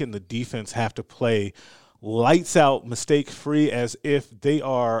you're making the defense have to play lights out, mistake free, as if they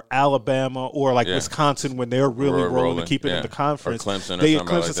are Alabama or Wisconsin when they're really rolling to keep it in the conference. Or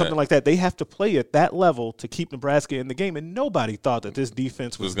Clemson, something like that. They have to play at that level to keep Nebraska in the game, and nobody thought that this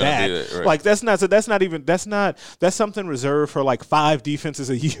defense was bad. That's something reserved for 5 defenses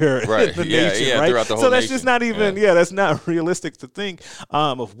a year in the nation, right? Throughout the whole so that's nation. just not even that's not realistic to think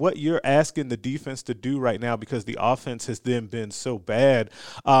of what you're asking the defense to do right now because the offense has then been so bad.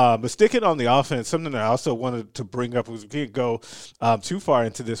 But sticking on the offense, something that I also wanted to bring up was we can't go too far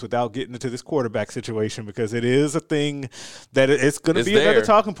into this without getting into this quarterback situation because it is a thing that it's going to be another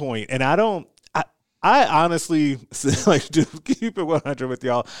talking point. And I honestly, to keep it 100 with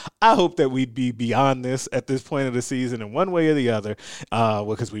y'all, I hope that we'd be beyond this at this point of the season in one way or the other,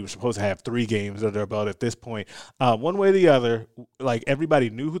 because we were supposed to have 3 games under our belt at this point. One way or the other, everybody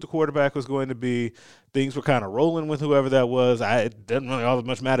knew who the quarterback was going to be. Things were kind of rolling with whoever that was. It doesn't really all that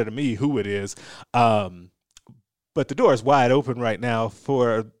much matter to me who it is. But the door is wide open right now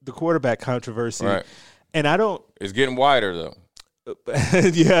for the quarterback controversy. Right. And it's getting wider, though.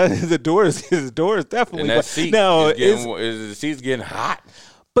 Yeah, the door is definitely. And that seat the seat's getting hot.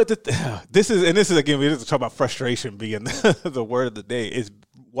 But this is again, we just talk about frustration being the word of the day. Is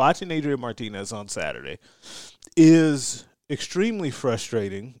watching Adrian Martinez on Saturday is extremely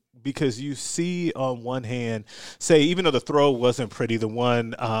frustrating because you see on one hand, say, even though the throw wasn't pretty, the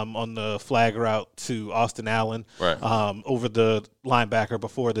one on the flag route to Austin Allen over the linebacker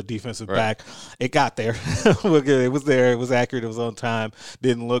before the defensive back, it got there. It was there. It was accurate. It was on time.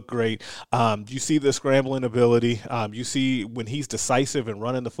 Didn't look great. You see the scrambling ability. You see when he's decisive and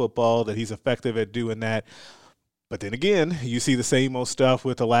running the football that he's effective at doing that. But then again, you see the same old stuff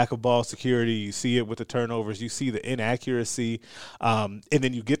with the lack of ball security. You see it with the turnovers. You see the inaccuracy. And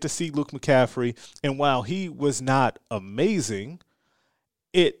then you get to see Luke McCaffrey. And while he was not amazing,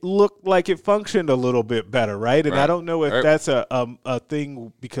 it looked like it functioned a little bit better, right? And I don't know if that's a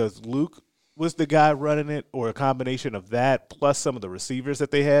thing because Luke was the guy running it or a combination of that plus some of the receivers that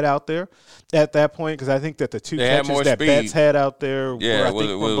they had out there at that point, because I think that the 2 catches that Betts had out there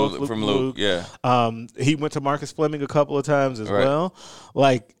were from Luke. Yeah. He went to Marcus Fleming a couple of times as well.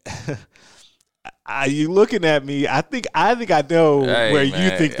 You looking at me, I think I know where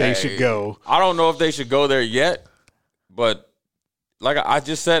you think they should go. I don't know if they should go there yet, but like I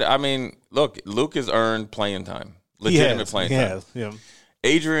just said, I mean, look, Luke has earned playing time, legitimate playing time. Yeah.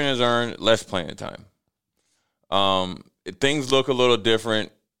 Adrian has earned less playing time. Things look a little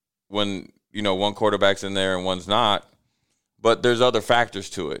different when, one quarterback's in there and one's not, but there's other factors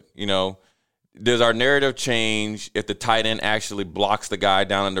to it. Does our narrative change if the tight end actually blocks the guy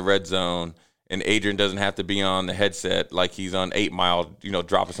down in the red zone and Adrian doesn't have to be on the headset like he's on 8 Mile,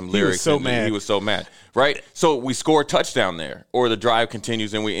 dropping some lyrics? He was so mad, right? So we score a touchdown there, or the drive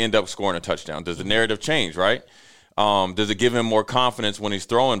continues and we end up scoring a touchdown. Does the narrative change, right? Does it give him more confidence when he's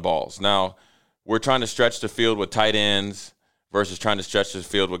throwing balls? Now, we're trying to stretch the field with tight ends versus trying to stretch the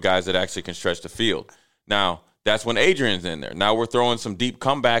field with guys that actually can stretch the field. Now, that's when Adrian's in there. Now we're throwing some deep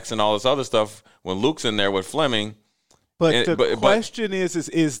comebacks and all this other stuff when Luke's in there with Fleming. But the question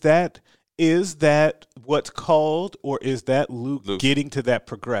is that what's called, or is that Luke getting to that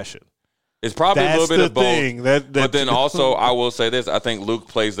progression? It's probably a little bit of both. Thing. But then also, I will say this. I think Luke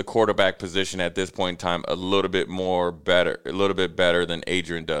plays the quarterback position at this point in time a little bit better than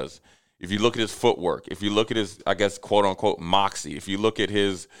Adrian does. If you look at his footwork, if you look at his, I guess, quote-unquote, moxie, if you look at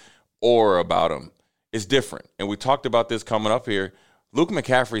his aura about him, it's different. And we talked about this coming up here. Luke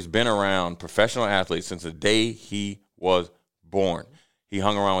McCaffrey's been around professional athletes since the day he was born. He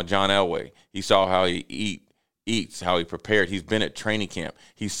hung around with John Elway. He saw how he eats, how he prepared. He's been at training camp.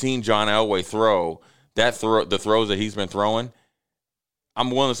 He's seen John Elway throw. The throws that he's been throwing, I'm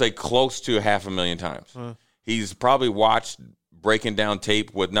willing to say close to 500,000 times. He's probably watched breaking down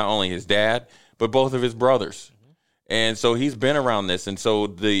tape with not only his dad, but both of his brothers. And so he's been around this. And so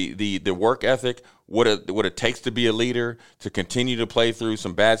the work ethic, what it takes to be a leader, to continue to play through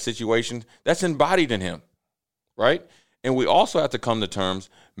some bad situations, that's embodied in him, right? And we also have to come to terms,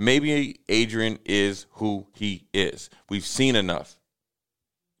 maybe Adrian is who he is. We've seen enough.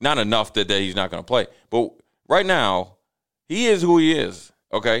 Not enough that he's not going to play. But right now, he is who he is,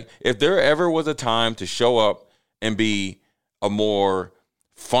 okay? If there ever was a time to show up and be a more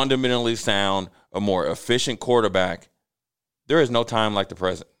fundamentally sound, a more efficient quarterback, there is no time like the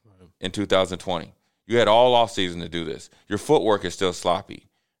present in 2020. You had all offseason to do this. Your footwork is still sloppy,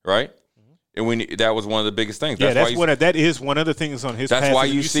 right? And that was one of the biggest things. Yeah, that is one of the things on his. That's why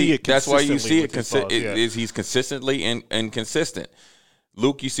you see it. That's why you see it. Yeah. He's consistently and consistent.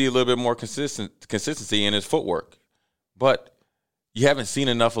 Luke, you see a little bit more consistency in his footwork, but you haven't seen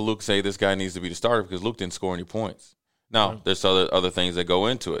enough of Luke say this guy needs to be the starter because Luke didn't score any points. Now, there's other things that go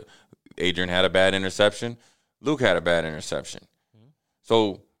into it. Adrian had a bad interception. Luke had a bad interception.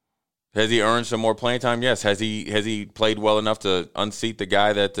 So has he earned some more playing time? Yes. Has he played well enough to unseat the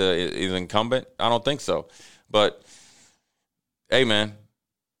guy that is incumbent? I don't think so. But, hey, man,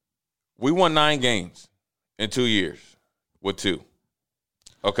 we won 9 games in 2 years with 2.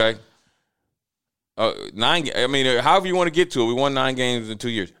 Okay? 9. I mean, however you want to get to it, we won 9 games in 2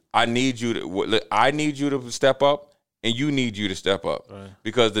 years. I need you to step up, and you need you to step up. Right.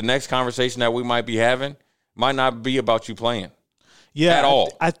 Because the next conversation that we might be having might not be about you playing. Yeah. At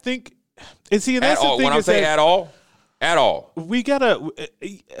all. I think – and see, that's at the all. thing. When I say at all. We got to –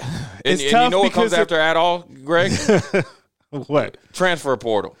 and you know what comes after at all, Greg? What? Transfer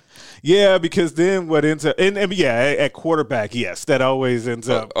portal. Yeah, because then what ends up – and at quarterback, yes, that always ends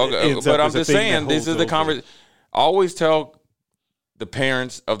up – but I'm just saying, this is the conversation. I always tell the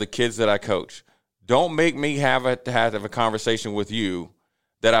parents of the kids that I coach, don't make me have a conversation with you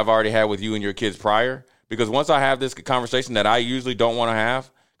that I've already had with you and your kids prior. Because once I have this conversation that I usually don't want to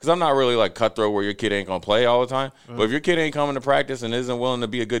have, because I'm not really like cutthroat where your kid ain't going to play all the time. Mm-hmm. But if your kid ain't coming to practice and isn't willing to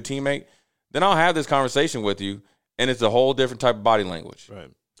be a good teammate, then I'll have this conversation with you, and it's a whole different type of body language. Right.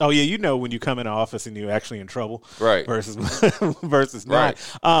 Oh, yeah, you know when you come in the office and you're actually in trouble. Right. Versus not. Right.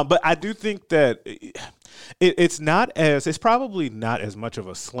 But I do think that it's probably not as much of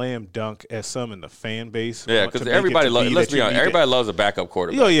a slam dunk as some in the fan base. Yeah, because everybody loves a backup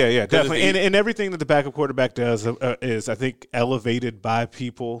quarterback. Oh, yeah, definitely. And everything that the backup quarterback does is, I think, elevated by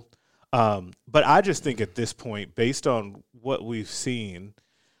people. But I just think at this point, based on what we've seen,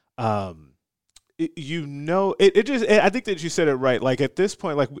 I think that you said it right. Like at this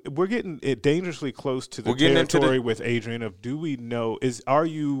point, like we're getting it dangerously close to the territory with Adrian of, do we know, are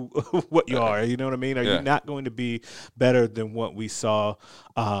you what you are? You know what I mean? Are you not going to be better than what we saw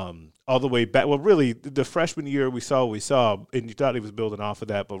all the way back? Well, really, the freshman year we saw, and you thought he was building off of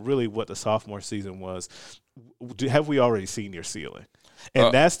that, but really what the sophomore season was, have we already seen your ceiling?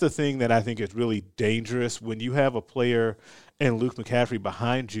 And that's the thing that I think is really dangerous when you have a player and Luke McCaffrey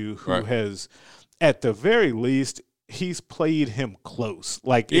behind you who has – at the very least, he's played him close.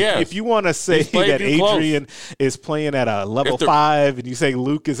 Like, if you want to say that Adrian is playing at a level 5 and you say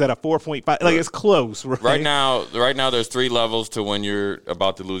Luke is at a 4.5, like it's close, right? Right now, there's 3 levels to when you're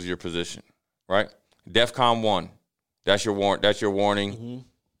about to lose your position, right? DEFCON 1, that's your warning. Mm-hmm.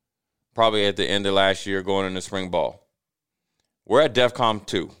 Probably at the end of last year going into spring ball. We're at DEFCON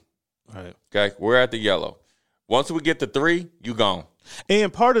 2. Right. Okay? We're at the yellow. Once we get to 3, you gone.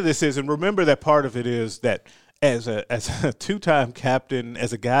 And part of this is, and remember that part of it is that as a two-time captain,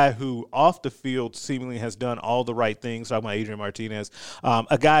 as a guy who off the field seemingly has done all the right things, talking about Adrian Martinez,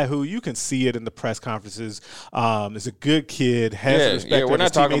 a guy who you can see it in the press conferences, is a good kid, has respect. Yeah, we're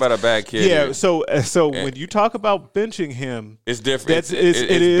not talking about a bad kid. Yeah, here. So when you talk about benching him, it's different.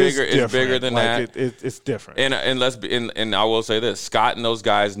 It's bigger than that. It's different. And I will say this: Scott and those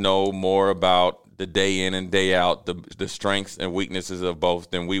guys know more about the day in and day out, the strengths and weaknesses of both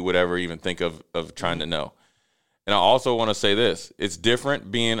than we would ever even think of trying to know. And I also want to say this. It's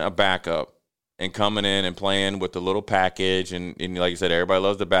different being a backup and coming in and playing with the little package. And like you said, everybody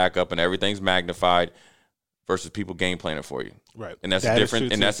loves the backup and everything's magnified versus people game planning for you. Right. And that's the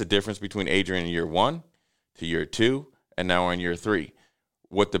difference. And that's the difference between Adrian in year 1 to year 2, and now we're in year 3.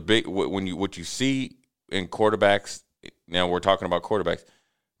 What you see in quarterbacks, now we're talking about quarterbacks,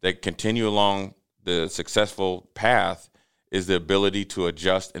 that continue along the successful path is the ability to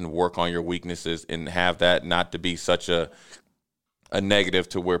adjust and work on your weaknesses and have that not to be such a negative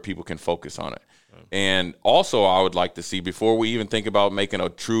to where people can focus on it. Right. And also I would like to see, before we even think about making a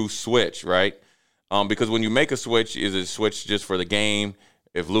true switch, right? Because when you make a switch, is it a switch just for the game?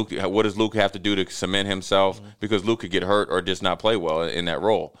 What does Luke have to do to cement himself? Mm-hmm. Because Luke could get hurt or just not play well in that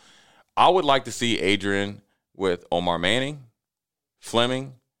role. I would like to see Adrian with Omar Manning,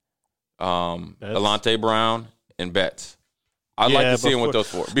 Fleming, Alante Brown, and Betts. I'd like to see him with those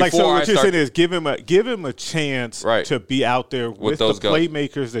four. So what you're saying is give him a chance to be out there with those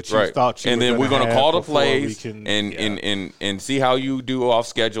playmakers that you thought you and were then we're going to call the plays and see how you do off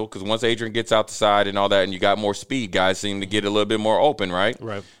schedule, because once Adrian gets out the side and all that and you got more speed, guys seem to get a little bit more open, right?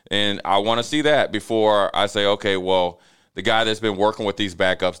 And I want to see that before I say, okay, well, the guy that's been working with these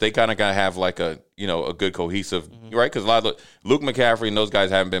backups, they kind of got to have like a good cohesive, right? Because a lot of Luke McCaffrey and those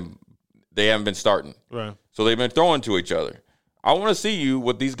guys haven't been starting, right? So they've been throwing to each other. I want to see you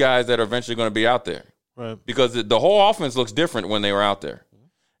with these guys that are eventually going to be out there, right? Because the whole offense looks different when they were out there.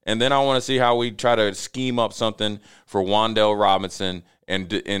 And then I want to see how we try to scheme up something for Wan'Dale Robinson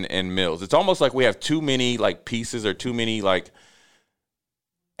and Mills. It's almost like we have too many like pieces or too many like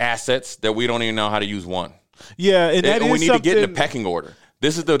assets that we don't even know how to use one. Yeah, and we need to get in the pecking order.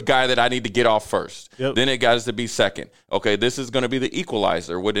 This is the guy that I need to get off first. Yep. Then it got to be second. Okay, this is going to be the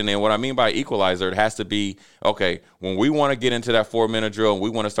equalizer. What I mean by equalizer, it has to be, okay, when we want to get into that 4-minute drill and we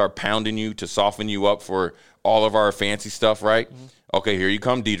want to start pounding you to soften you up for all of our fancy stuff, right? Mm-hmm. Okay, here you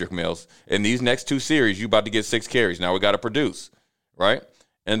come, Dedrick Mills. In these next 2 series, you about to get 6 carries. Now we got to produce, right?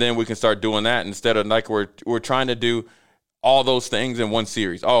 And then we can start doing that instead of like we're trying to do all those things in one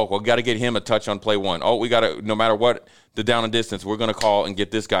series. Oh, we got to get him a touch on play 1. Oh, we got to, no matter what the down and distance, we're going to call and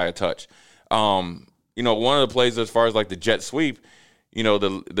get this guy a touch. One of the plays as far as like the jet sweep,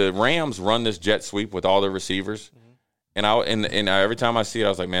 the Rams run this jet sweep with all their receivers. And every time I see it, I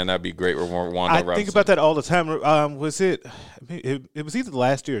was like, man, that'd be great with Wan'Dale Robinson. I think about that all the time. Was it was either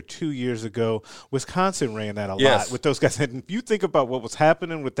last year or 2 years ago, Wisconsin ran that a lot with those guys. And if you think about what was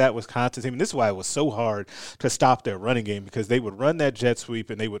happening with that Wisconsin team, and this is why it was so hard to stop their running game, because they would run that jet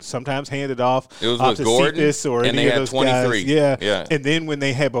sweep and they would sometimes hand it off to Gordon, Cephas or any of those 23. guys. Yeah. And then when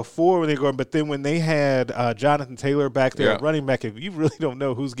they had when they had Jonathan Taylor back there running back, if you really don't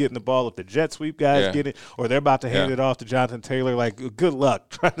know who's getting the ball, if the jet sweep guys get it or they're about to hand it off to Jonathan Taylor, like, good luck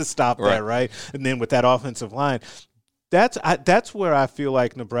trying to stop that, right? And then with that offensive line, that's where I feel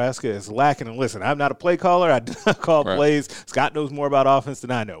like Nebraska is lacking. And listen, I'm not a play caller. I do not call plays. Scott knows more about offense than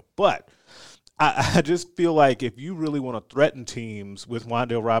I know. But I just feel like if you really want to threaten teams with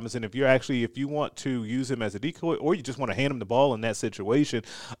Wan'Dale Robinson, if you want to use him as a decoy, or you just want to hand him the ball in that situation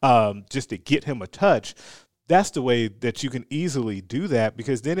just to get him a touch, that's the way that you can easily do that,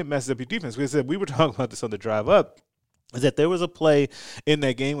 because then it messes up your defense. Because we were talking about this on the drive up, is that there was a play in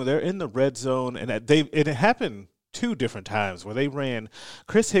that game where they're in the red zone, and it happened 2 different times where they ran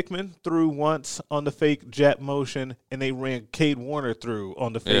Chris Hickman through once on the fake jet motion, and they ran Cade Warner through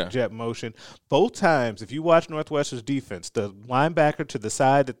on the fake jet motion. Both times, if you watch Northwestern's defense, the linebacker to the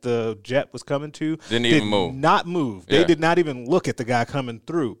side that the jet was coming to did not move. They did not even look at the guy coming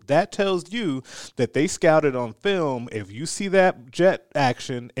through. That tells you that they scouted on film. If you see that jet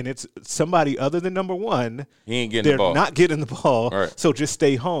action and it's somebody other than number 1, he ain't getting the ball. They're not getting the ball. Right. So just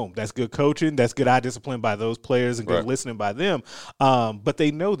stay home. That's good coaching. That's good eye discipline by those players and good listening by them. But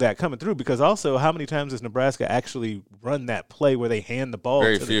they know that coming through, because also how many times does Nebraska actually run that play where they hand the ball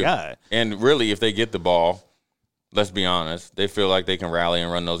to the guy? And really, if they get the ball, let's be honest, they feel like they can rally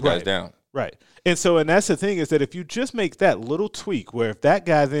and run those guys down. Right. And that's the thing, is that if you just make that little tweak where if that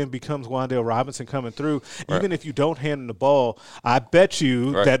guy then becomes Wan'Dale Robinson coming through, even if you don't hand him the ball, I bet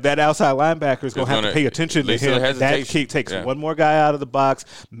you that outside linebacker is going to have to pay attention to him. That takes one more guy out of the box.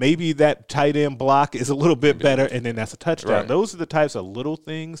 Maybe that tight end block is a little bit better, and then that's a touchdown. Right. Those are the types of little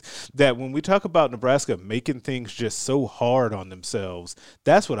things that when we talk about Nebraska making things just so hard on themselves,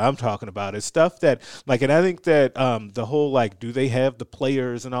 that's what I'm talking about. It's stuff that, like, and I think that the whole, like, do they have the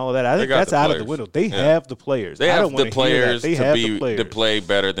players and all of that, I think that's out of the window. They have the players. They have the players to play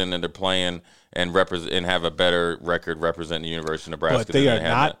better than they're playing and have a better record representing the University of Nebraska. But they are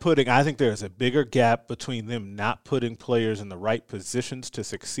not putting – I think there's a bigger gap between them not putting players in the right positions to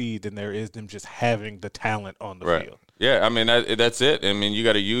succeed than there is them just having the talent on the field. Yeah, I mean, that's it. I mean, you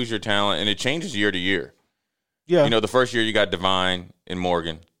got to use your talent, and it changes year to year. Yeah. The first year you got Divine and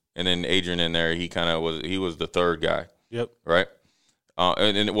Morgan, and then Adrian in there. He was the third guy. Yep. Right?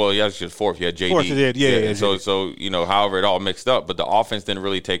 He was just 4th. He had JD. 4th, yeah. So, however, it all mixed up. But the offense didn't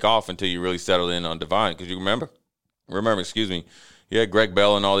really take off until you really settled in on Divine. Because you remember, you had Greg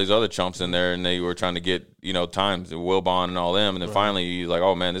Bell and all these other chumps in there, and they were trying to get, times, Wilbon and all them. And then finally, he's like,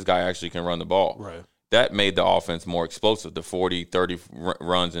 oh, man, this guy actually can run the ball. Right. That made the offense more explosive, the 40, 30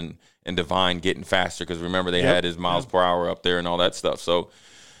 runs and Divine getting faster. Because remember, they had his miles per hour up there and all that stuff. So,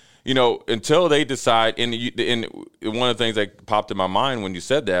 until they decide, and one of the things that popped in my mind when you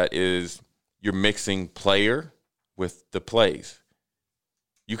said that is you're mixing player with the plays.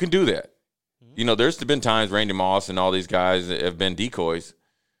 You can do that. You know, there's been times Randy Moss and all these guys have been decoys,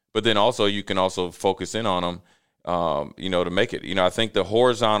 but then also you can also focus in on them, to make it. You know, I think the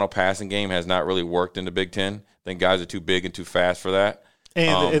horizontal passing game has not really worked in the Big Ten. I think guys are too big and too fast for that.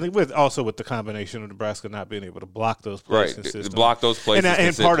 And with the combination of Nebraska not being able to block those plays consistently. Block those plays.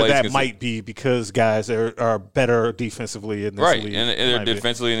 And part of that might be because guys are better defensively in this league. Right, and they're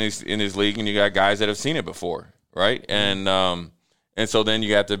defensively in this league, and you got guys that have seen it before, right? And so then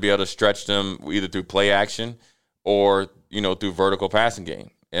you have to be able to stretch them either through play action or, through vertical passing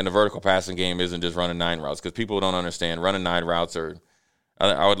game. And the vertical passing game isn't just running 9 routes, because people don't understand running 9 routes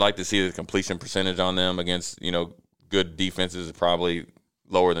I would like to see the completion percentage on them against, good defenses is probably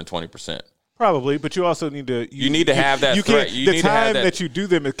lower than 20%. Probably, but you also need to have that threat. The time that you do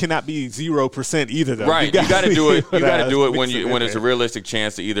them, it cannot be 0% either, though. Right. You got to do it. You got to do it when it's a realistic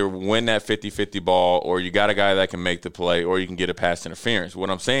chance to either win that 50-50 ball, or you got a guy that can make the play, or you can get a pass interference. What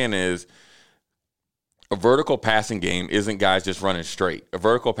I'm saying is, a vertical passing game isn't guys just running straight. A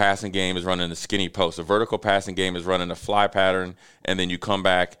vertical passing game is running the skinny post. A vertical passing game is running a fly pattern, and then you come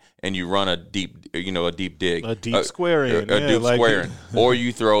back and you run a deep dig. A deep square in. Square in. Or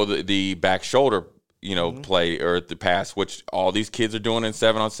you throw the back shoulder, play or the pass, which all these kids are doing in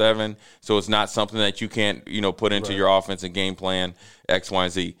 7-on-7. So it's not something that you can't, put into your offense and game plan X, Y,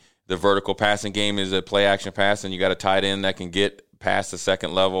 and Z. The vertical passing game is a play action pass, and you got a tight end that can get past the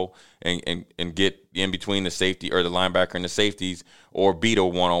second level and get in between the safety or the linebacker and the safeties, or beat a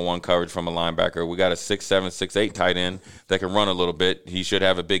one-on-one coverage from a linebacker. We got a 6'7", 6'8" tight end that can run a little bit. He should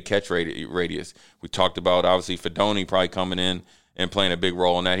have a big catch radius. We talked about, obviously, Fedoni probably coming in and playing a big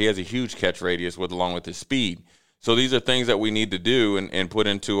role in that. He has a huge catch radius along with his speed. So these are things that we need to do and put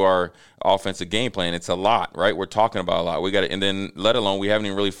into our offensive game plan. It's a lot, right? We're talking about a lot. We got to, and then let alone we haven't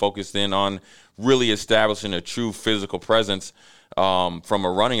even really focused in on really establishing a true physical presence from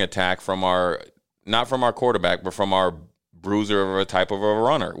a running attack not from our quarterback, but from our bruiser of a type of a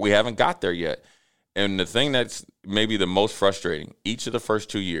runner. We haven't got there yet. And the thing that's maybe the most frustrating, each of the first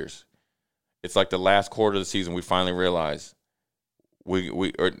 2 years, it's like the last quarter of the season, we finally realized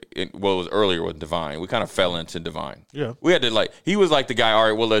it was earlier with Devine. We kind of fell into Devine. Yeah. We had to he was like the guy, all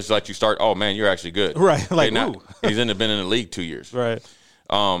right, well, let's let you start. Oh man, you're actually good. Right. He's been in the league 2 years. Right.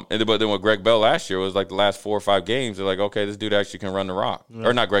 But then with Greg Bell last year was like the last 4 or 5 games, they're like, okay, this dude actually can run the rock. Right.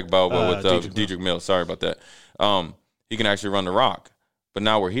 Or not Greg Bell, but with Dedrick Mills. Sorry about that. He can actually run the rock. But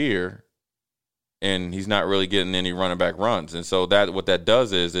now we're here, and he's not really getting any running back runs. And so what that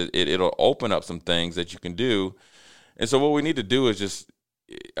does is it'll open up some things that you can do. And so what we need to do is just,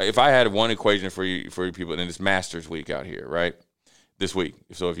 if I had one equation for you people, and it's Masters week out here, right? This week.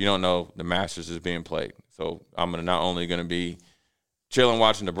 So if you don't know, the Masters is being played. So I'm not only going to be chilling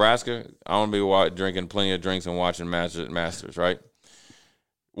watching Nebraska, I'm going to be drinking plenty of drinks and watching Masters, right?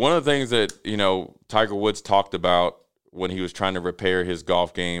 One of the things that, Tiger Woods talked about when he was trying to repair his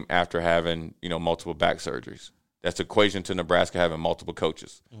golf game after having, multiple back surgeries. That's equation to Nebraska having multiple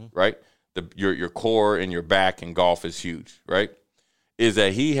coaches, right? Your core and your back in golf is huge, right? Is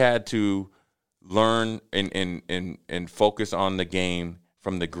that he had to learn and focus on the game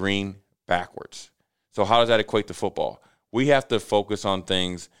from the green backwards. So how does that equate to football? We have to focus on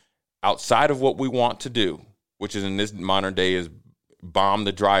things outside of what we want to do, which is in this modern day is bomb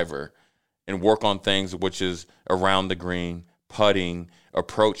the driver, and work on things which is around the green, putting,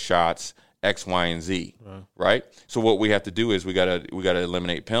 approach shots, X, Y, and Z, right? So what we have to do is we gotta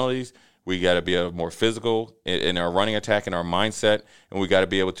eliminate penalties. We got to be more physical in our running attack and our mindset, and we got to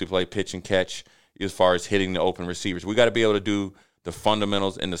be able to play pitch and catch as far as hitting the open receivers. We got to be able to do the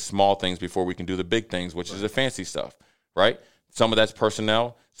fundamentals and the small things before we can do the big things, which is the fancy stuff, right? Some of that's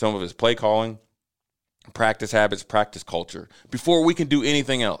personnel, some of it's play calling, practice habits, practice culture, before we can do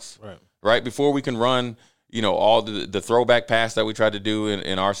anything else, right? Before we can run, all the throwback pass that we tried to do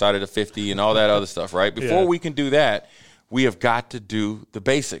in our side of the 50 and all that other stuff, right? Before we can do that, we have got to do the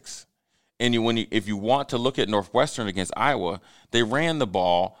basics. And if you want to look at Northwestern against Iowa, they ran the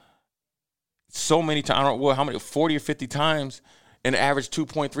ball so many times, I don't know how many, 40 or 50 times, and averaged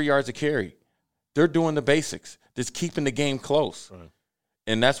 2.3 yards a carry. They're doing the basics. Just keeping the game close. Right.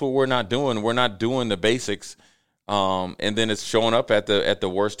 And that's what we're not doing. We're not doing the basics. And then it's showing up at the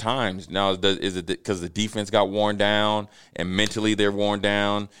worst times. Now, is it because the defense got worn down and mentally they're worn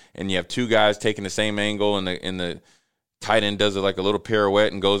down, and you have two guys taking the same angle, and the tight end does it like a little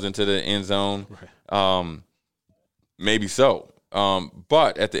pirouette and goes into the end zone? Right. Maybe so.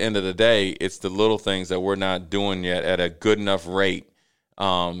 But at the end of the day, it's the little things that we're not doing yet at a good enough rate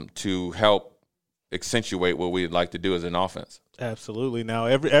to help accentuate what we'd like to do as an offense. Absolutely. Now,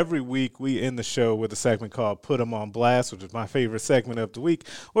 every week we end the show with a segment called Put 'em on Blast, which is my favorite segment of the week,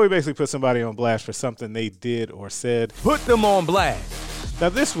 where we basically put somebody on blast for something they did or said. Put them on blast. Now,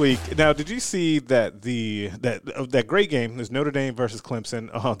 this week, did you see that that great game, is Notre Dame versus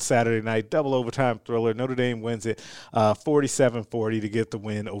Clemson on Saturday night, double overtime thriller. Notre Dame wins it 47-40 to get the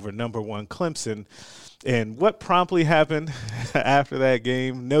win over number 1 Clemson. And what promptly happened after that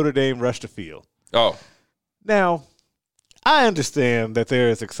game? Notre Dame rushed the field. Oh. Now, I understand that there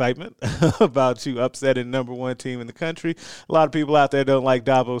is excitement about you upsetting number 1 team in the country. A lot of people out there don't like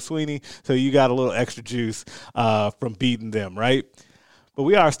Dabo Swinney, so you got a little extra juice from beating them, right? But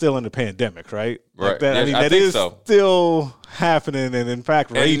we are still in the pandemic, right? Right. Like that, Yeah, I mean, I that think is so. still happening, and in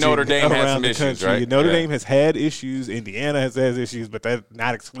fact, raging Notre Dame has around some the issues, country. right? Notre Yeah. Dame has had issues. Indiana has had issues, but that's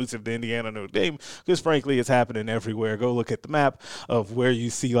not exclusive to Indiana and Notre Dame, because frankly, it's happening everywhere. Go look at the map of where you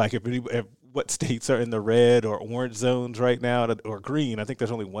see, like, if what states are in the red or orange zones right now, or green. I think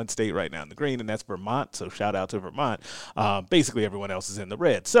there's only one state right now in the green, and that's Vermont. So shout out to Vermont. Basically, everyone else is in the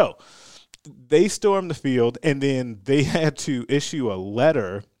red. So they stormed the field, and then they had to issue a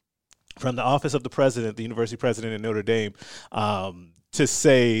letter from the office of the president, the university president in Notre Dame, to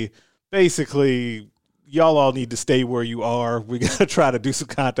say basically, y'all all need to stay where you are. We got to try to do some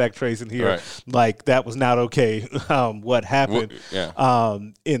contact tracing here. Right. Like, that was not okay, what happened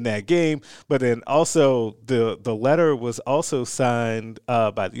in that game. But then also the letter was also signed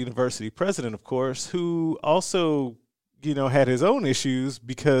by the university president, of course, who also had his own issues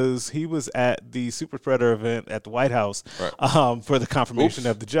because he was at the super spreader event at the White House for the confirmation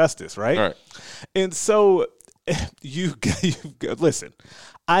of the justice, right? And so you listen,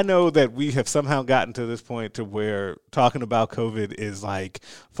 I know that we have somehow gotten to this point to where talking about COVID is like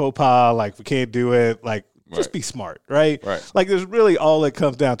faux pas, like we can't do it, like just be smart, right? Like, there's really all it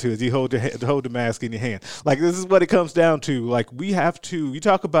comes down to is you hold the mask in your hand. Like, this is what it comes down to. Like, we have to. You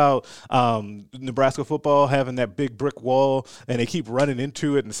talk about Nebraska football having that big brick wall, and they keep running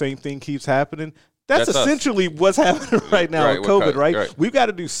into it, and the same thing keeps happening. That's essentially what's happening right now with COVID, right? We've got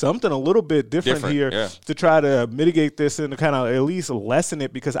to do something a little bit different here to try to mitigate this and to kind of at least lessen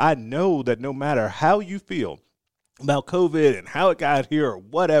it, because I know that no matter how you feel about COVID and how it got here or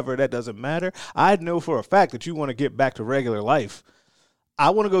whatever, that doesn't matter. I know for a fact that you want to get back to regular life. I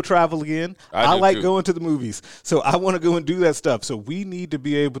want to go travel again. I like going to the movies. So I want to go and do that stuff. So we need to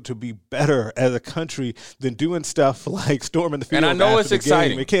be able to be better as a country than doing stuff like storming the field. And I know it's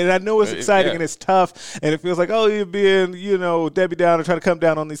exciting. And I know it's exciting and it's tough. And it feels like, oh, you're being, Debbie Downer trying to come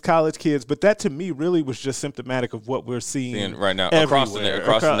down on these college kids. But that to me really was just symptomatic of what we're seeing right now across the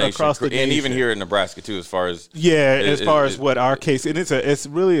nation. And even here in Nebraska too, as far as what our case, and it's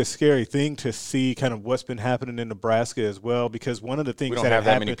really a scary thing to see kind of what's been happening in Nebraska as well, because one of the things have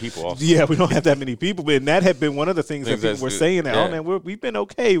that many people also. Yeah, we don't have that many people, and that had been one of the things that people were saying that, oh man, we've been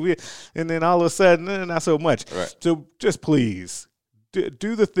okay, and then all of a sudden, not so much. So just please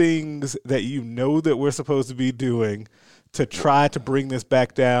do the things that you know that we're supposed to be doing to try to bring this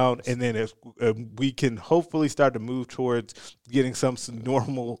back down, and then if we can hopefully start to move towards getting some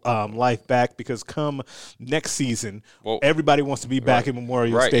normal life back, because come next season, everybody wants to be back in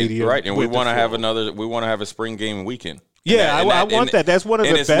Memorial Stadium. And we want to have a spring game weekend. Yeah, I want that. That's one of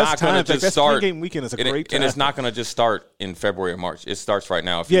the best times. Like, that spring game weekend is a great time. And it's not going to just start in February or March. It starts right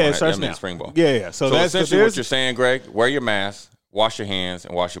now. It starts now. Spring ball. Yeah. So essentially what you're saying, Greg, wear your mask, wash your hands,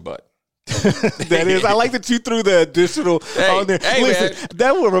 and wash your butt. That is, I like that you threw the additional on there. Listen, man,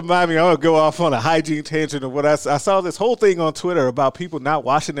 that will remind me. I'm gonna go off on a hygiene tangent of what I saw this whole thing on Twitter about people not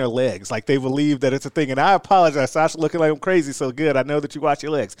washing their legs, like they believe that it's a thing. And I apologize, Sasha, looking like I'm crazy. So good, I know that you wash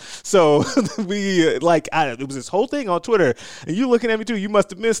your legs. So it was this whole thing on Twitter, and you looking at me too. You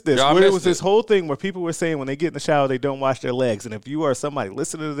must have missed this. Where it was this whole thing where people were saying when they get in the shower they don't wash their legs. And if you are somebody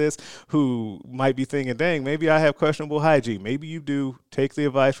listening to this who might be thinking, dang, maybe I have questionable hygiene. Maybe you do. Take the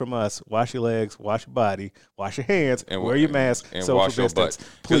advice from us. Wash your legs, wash your body, wash your hands, and wear your mask, and social wash distance,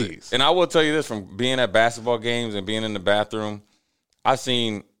 your butt. please. And I will tell you this, from being at basketball games and being in the bathroom, I've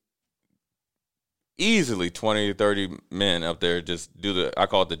seen easily 20 to 30 men up there just do I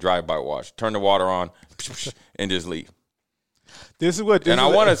call it the drive-by wash. Turn the water on and just leave. I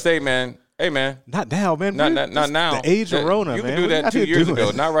want to say, man, hey, man. Not now, man. Not now. The age of Rona, man. You can do that 2 years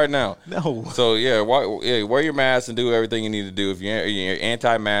ago. Not right now. No. So, wear your mask and do everything you need to do. If you're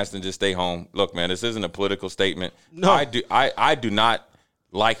anti-mask, then just stay home. Look, man, this isn't a political statement. No. I do not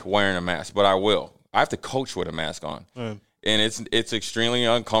like wearing a mask, but I will. I have to coach with a mask on. And it's extremely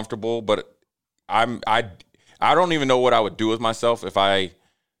uncomfortable, but I don't even know what I would do with myself if I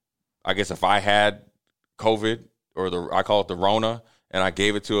had COVID, or I call it the Rona, and I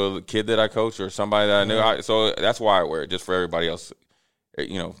gave it to a kid that I coach or somebody that I knew. So that's why I wear it, just for everybody else.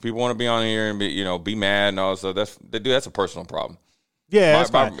 People want to be on here and be mad and all. So that's a personal problem. Yeah, that's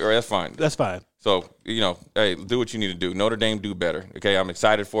fine. That's fine. That's fine. So hey, do what you need to do. Notre Dame, do better. Okay, I'm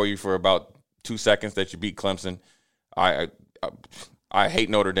excited for you for about 2 seconds that you beat Clemson. I hate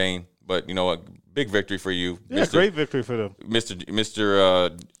Notre Dame, but you know what? Big victory for you. Yeah, great victory for them,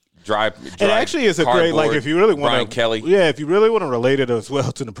 Mr. Dry. It actually is a great, like, if you really want Brian Kelly. Yeah, if you really want to relate it as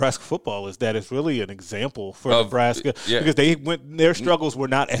well to Nebraska football, is that it's really an example for Nebraska because their struggles were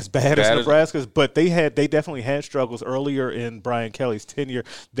not as bad as Nebraska's, but they definitely had struggles earlier in Brian Kelly's tenure.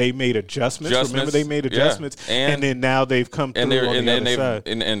 They made adjustments. Remember, they made adjustments, and then now they've come through on the other side.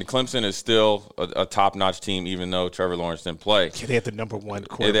 And Clemson is still a top-notch team, even though Trevor Lawrence didn't play. Yeah, they had the number one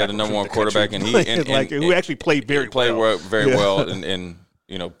quarterback. They had the number one quarterback, and who actually played very well, and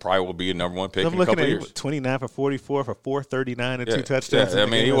probably will be a number one pick in a couple years. 29 for 44 for 439 and 2 touchdowns. Yeah. I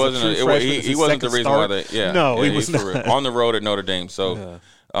mean, he wasn't the reason why they. Yeah, no, he was not. On the road at Notre Dame. So,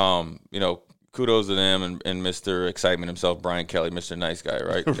 kudos to them and Mr. Excitement himself, Brian Kelly, Mr. Nice Guy,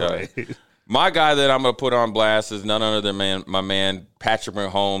 right? Right. My guy that I'm going to put on blast is none other than my man Patrick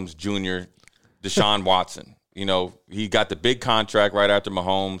Mahomes Jr., Deshaun Watson. He got the big contract right after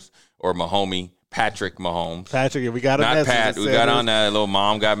Mahomes or Mahomie. Patrick Mahomes. Patrick, we got a not Pat. We got on that. Little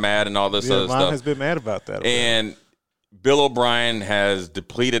mom got mad and all this other stuff. Mom has been mad about that. And Bill O'Brien has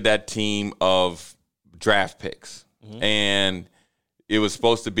depleted that team of draft picks. Mm-hmm. And it was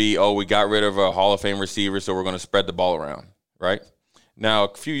supposed to be, we got rid of a Hall of Fame receiver, so we're going to spread the ball around, right? Now,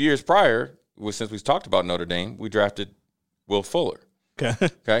 a few years prior, since we've talked about Notre Dame, we drafted Will Fuller.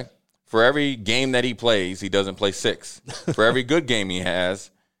 Okay? For every game that he plays, he doesn't play 6. For every good game he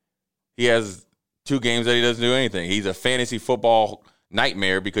has 2 games that he doesn't do anything. He's a fantasy football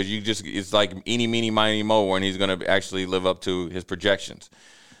nightmare because it's like eeny, meeny, miny, mo, when he's going to actually live up to his projections.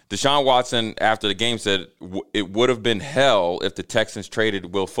 Deshaun Watson, after the game, said it would have been hell if the Texans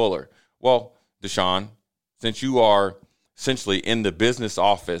traded Will Fuller. Well, Deshaun, since you are essentially in the business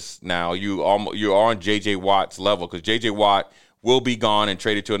office now, you are on J.J. Watt's level because J.J. Watt will be gone and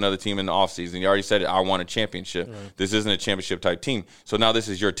traded to another team in the offseason. You already said, I want a championship. Right. This isn't a championship-type team. So now this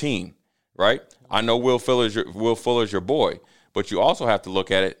is your team, right? I know Will Fuller's your boy, but you also have to look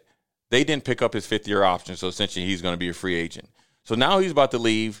at it. They didn't pick up his 5th-year option, so essentially he's going to be a free agent. So now he's about to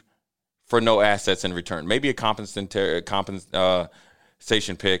leave for no assets in return. Maybe a compensation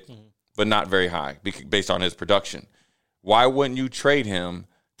pick, but not very high based on his production. Why wouldn't you trade him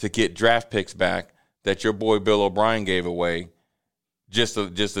to get draft picks back that your boy Bill O'Brien gave away just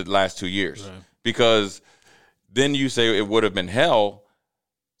the last 2 years? Right. Because then you say it would have been hell.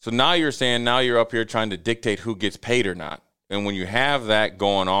 So now you're saying you're up here trying to dictate who gets paid or not. And when you have that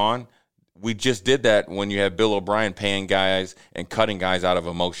going on, we just did that when you have Bill O'Brien paying guys and cutting guys out of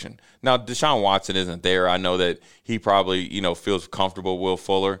emotion. Now, Deshaun Watson isn't there. I know that he probably, feels comfortable with Will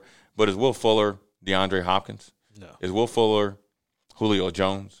Fuller. But is Will Fuller DeAndre Hopkins? No. Is Will Fuller Julio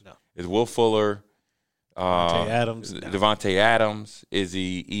Jones? No. Is Will Fuller Devontae Adams? No. Devontae Adams? Is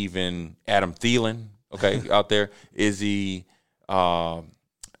he even Adam Thielen? Okay, out there. Is he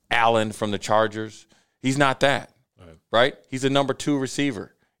Allen from the Chargers? He's not that, right? He's a number 2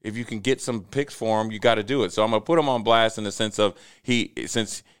 receiver. If you can get some picks for him, you got to do it. So I'm going to put him on blast in the sense of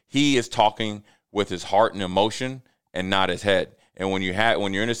since he is talking with his heart and emotion and not his head. And when you're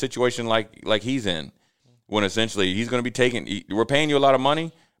in a situation like he's in, when essentially he's going to be we're paying you a lot of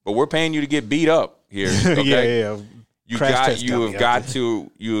money, but we're paying you to get beat up here. Okay? yeah. You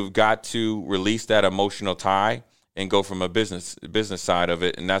have got to release that emotional tie and go from a business side of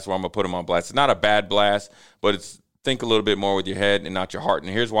it, and that's where I'm going to put him on blast. It's not a bad blast, but it's think a little bit more with your head and not your heart.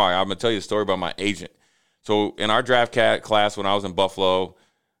 And here's why. I'm going to tell you a story about my agent. So in our draft class when I was in Buffalo,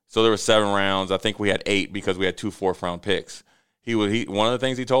 so there were 7 rounds. I think we had 8 because we had 2 4th-round picks. One of the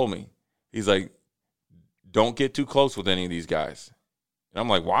things he told me, he's like, don't get too close with any of these guys. And I'm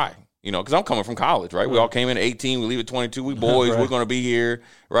like, why? Because I'm coming from college, right? We all came in at 18. We leave at 22. We boys. Right. We're going to be here,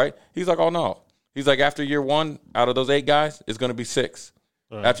 right? He's like, oh, no. He's like, after year 1, out of those 8 guys, it's going to be 6.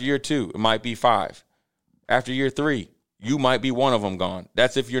 Right. After year 2, it might be 5. After year 3, you might be one of them gone.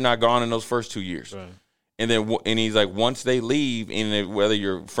 That's if you're not gone in those first 2 years. Right. And he's like, once they leave, and whether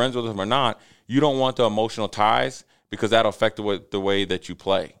you're friends with them or not, you don't want the emotional ties because that'll affect the way that you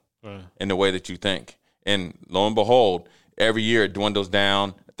play and the way that you think. And lo and behold, every year it dwindles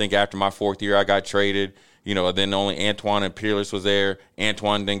down. I think after my 4th year, I got traded. Then only Antoine and Peerless was there.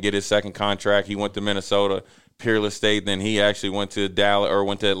 Antoine didn't get his second contract. He went to Minnesota. Peerless stayed. Then he actually went to Dallas or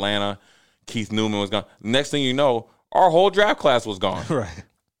went to Atlanta. Keith Newman was gone. Next thing you know, our whole draft class was gone. Right.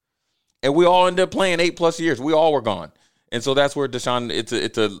 And we all ended up playing 8+ years. We all were gone. And so that's where Deshaun,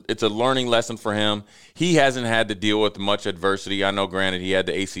 it's a learning lesson for him. He hasn't had to deal with much adversity. I know, granted, he had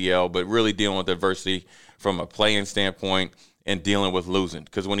the ACL, but really dealing with adversity from a playing standpoint and dealing with losing.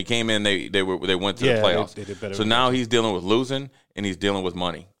 Because when he came in, they went to the playoffs. They did better. So now he's dealing with losing and he's dealing with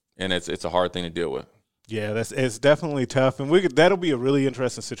money, and it's a hard thing to deal with. Yeah, it's definitely tough, and that'll be a really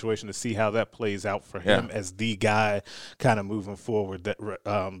interesting situation to see how that plays out for him as the guy kind of moving forward that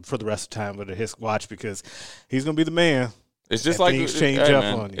for the rest of the time under his watch, because he's going to be the man. It's just like things change up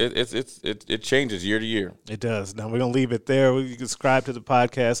on you. It changes year to year. It does. Now we're gonna leave it there. You can subscribe to the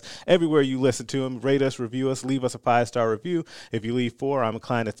podcast everywhere you listen to them. Rate us, review us, leave us a 5-star review. If you leave 4, I'm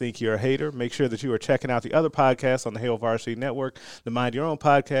inclined to think you're a hater. Make sure that you are checking out the other podcasts on the Hail Varsity Network: the Mind Your Own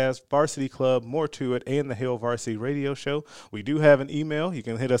podcast, Varsity Club, More to It, and the Hail Varsity Radio Show. We do have an email. You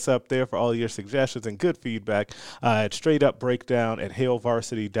can hit us up there for all your suggestions and good feedback at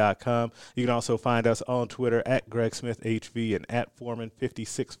straightupbreakdown@hailvarsity.com. You can also find us on Twitter at Greg Smith HV and at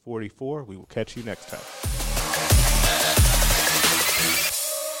Foreman5644. We will catch you next time.